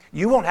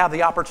 You won't have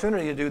the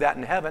opportunity to do that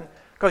in heaven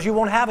because you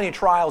won't have any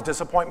trials,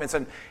 disappointments,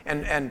 and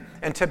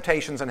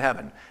temptations in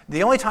heaven.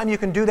 The only time you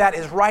can do that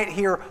is right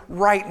here,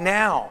 right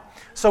now.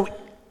 So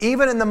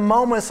even in the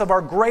moments of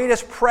our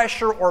greatest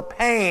pressure or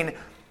pain,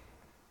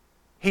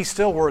 He's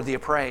still worthy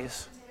of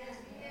praise.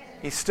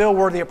 He's still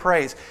worthy of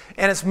praise.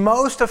 And it's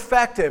most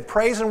effective,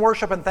 praise and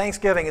worship and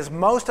thanksgiving is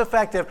most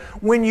effective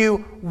when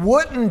you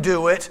wouldn't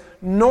do it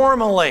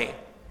normally.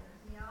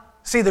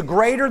 See, the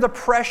greater the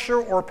pressure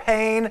or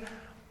pain,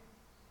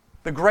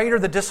 the greater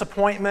the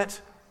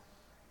disappointment,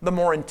 the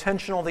more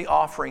intentional the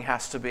offering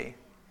has to be.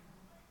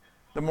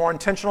 The more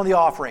intentional the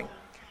offering.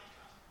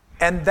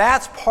 And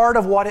that's part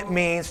of what it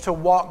means to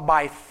walk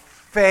by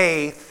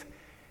faith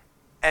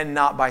and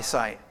not by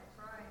sight.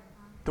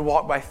 To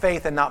walk by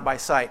faith and not by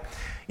sight.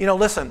 You know,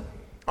 listen,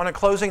 on a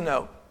closing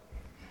note,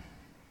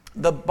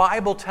 the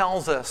Bible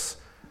tells us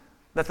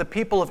that the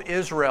people of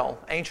Israel,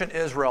 ancient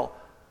Israel,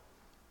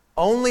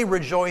 only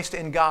rejoiced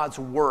in God's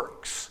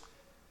works.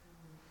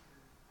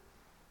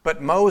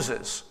 But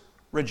Moses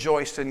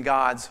rejoiced in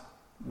God's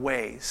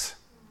ways.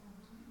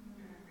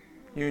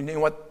 You know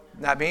what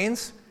that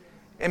means?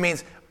 It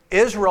means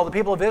Israel, the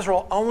people of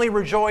Israel, only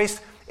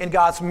rejoiced in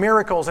God's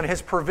miracles and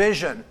His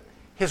provision,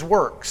 His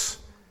works.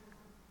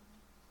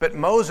 But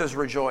Moses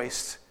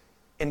rejoiced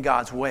in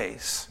God's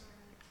ways.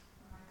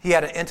 He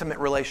had an intimate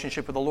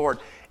relationship with the Lord.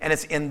 And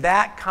it's in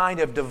that kind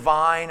of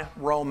divine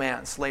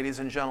romance, ladies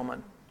and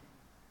gentlemen.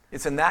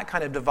 It's in that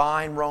kind of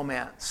divine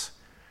romance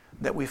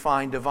that we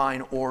find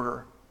divine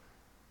order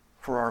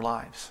for our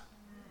lives.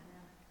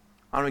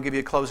 I'm going to give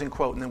you a closing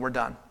quote and then we're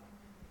done.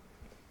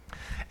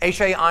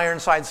 H.A.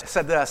 Ironside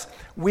said this: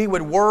 "We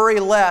would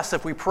worry less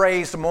if we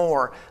praised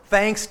more.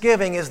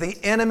 Thanksgiving is the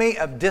enemy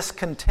of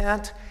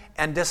discontent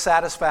and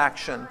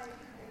dissatisfaction."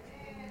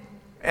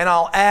 And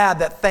I'll add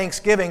that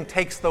thanksgiving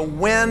takes the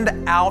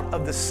wind out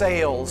of the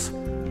sails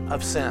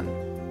of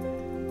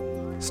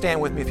sin.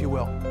 Stand with me if you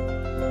will.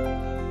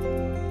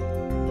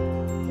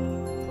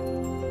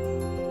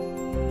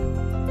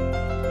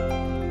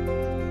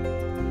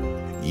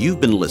 You've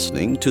been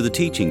listening to the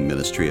teaching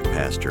ministry of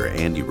Pastor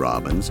Andy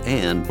Robbins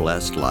and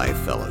Blessed Life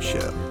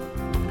Fellowship.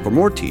 For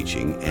more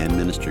teaching and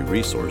ministry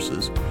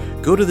resources,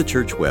 go to the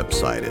church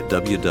website at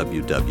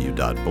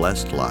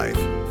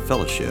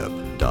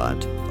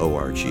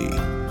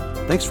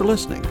www.blessedlifefellowship.org. Thanks for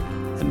listening,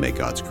 and may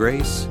God's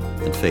grace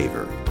and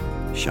favor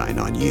shine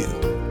on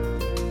you.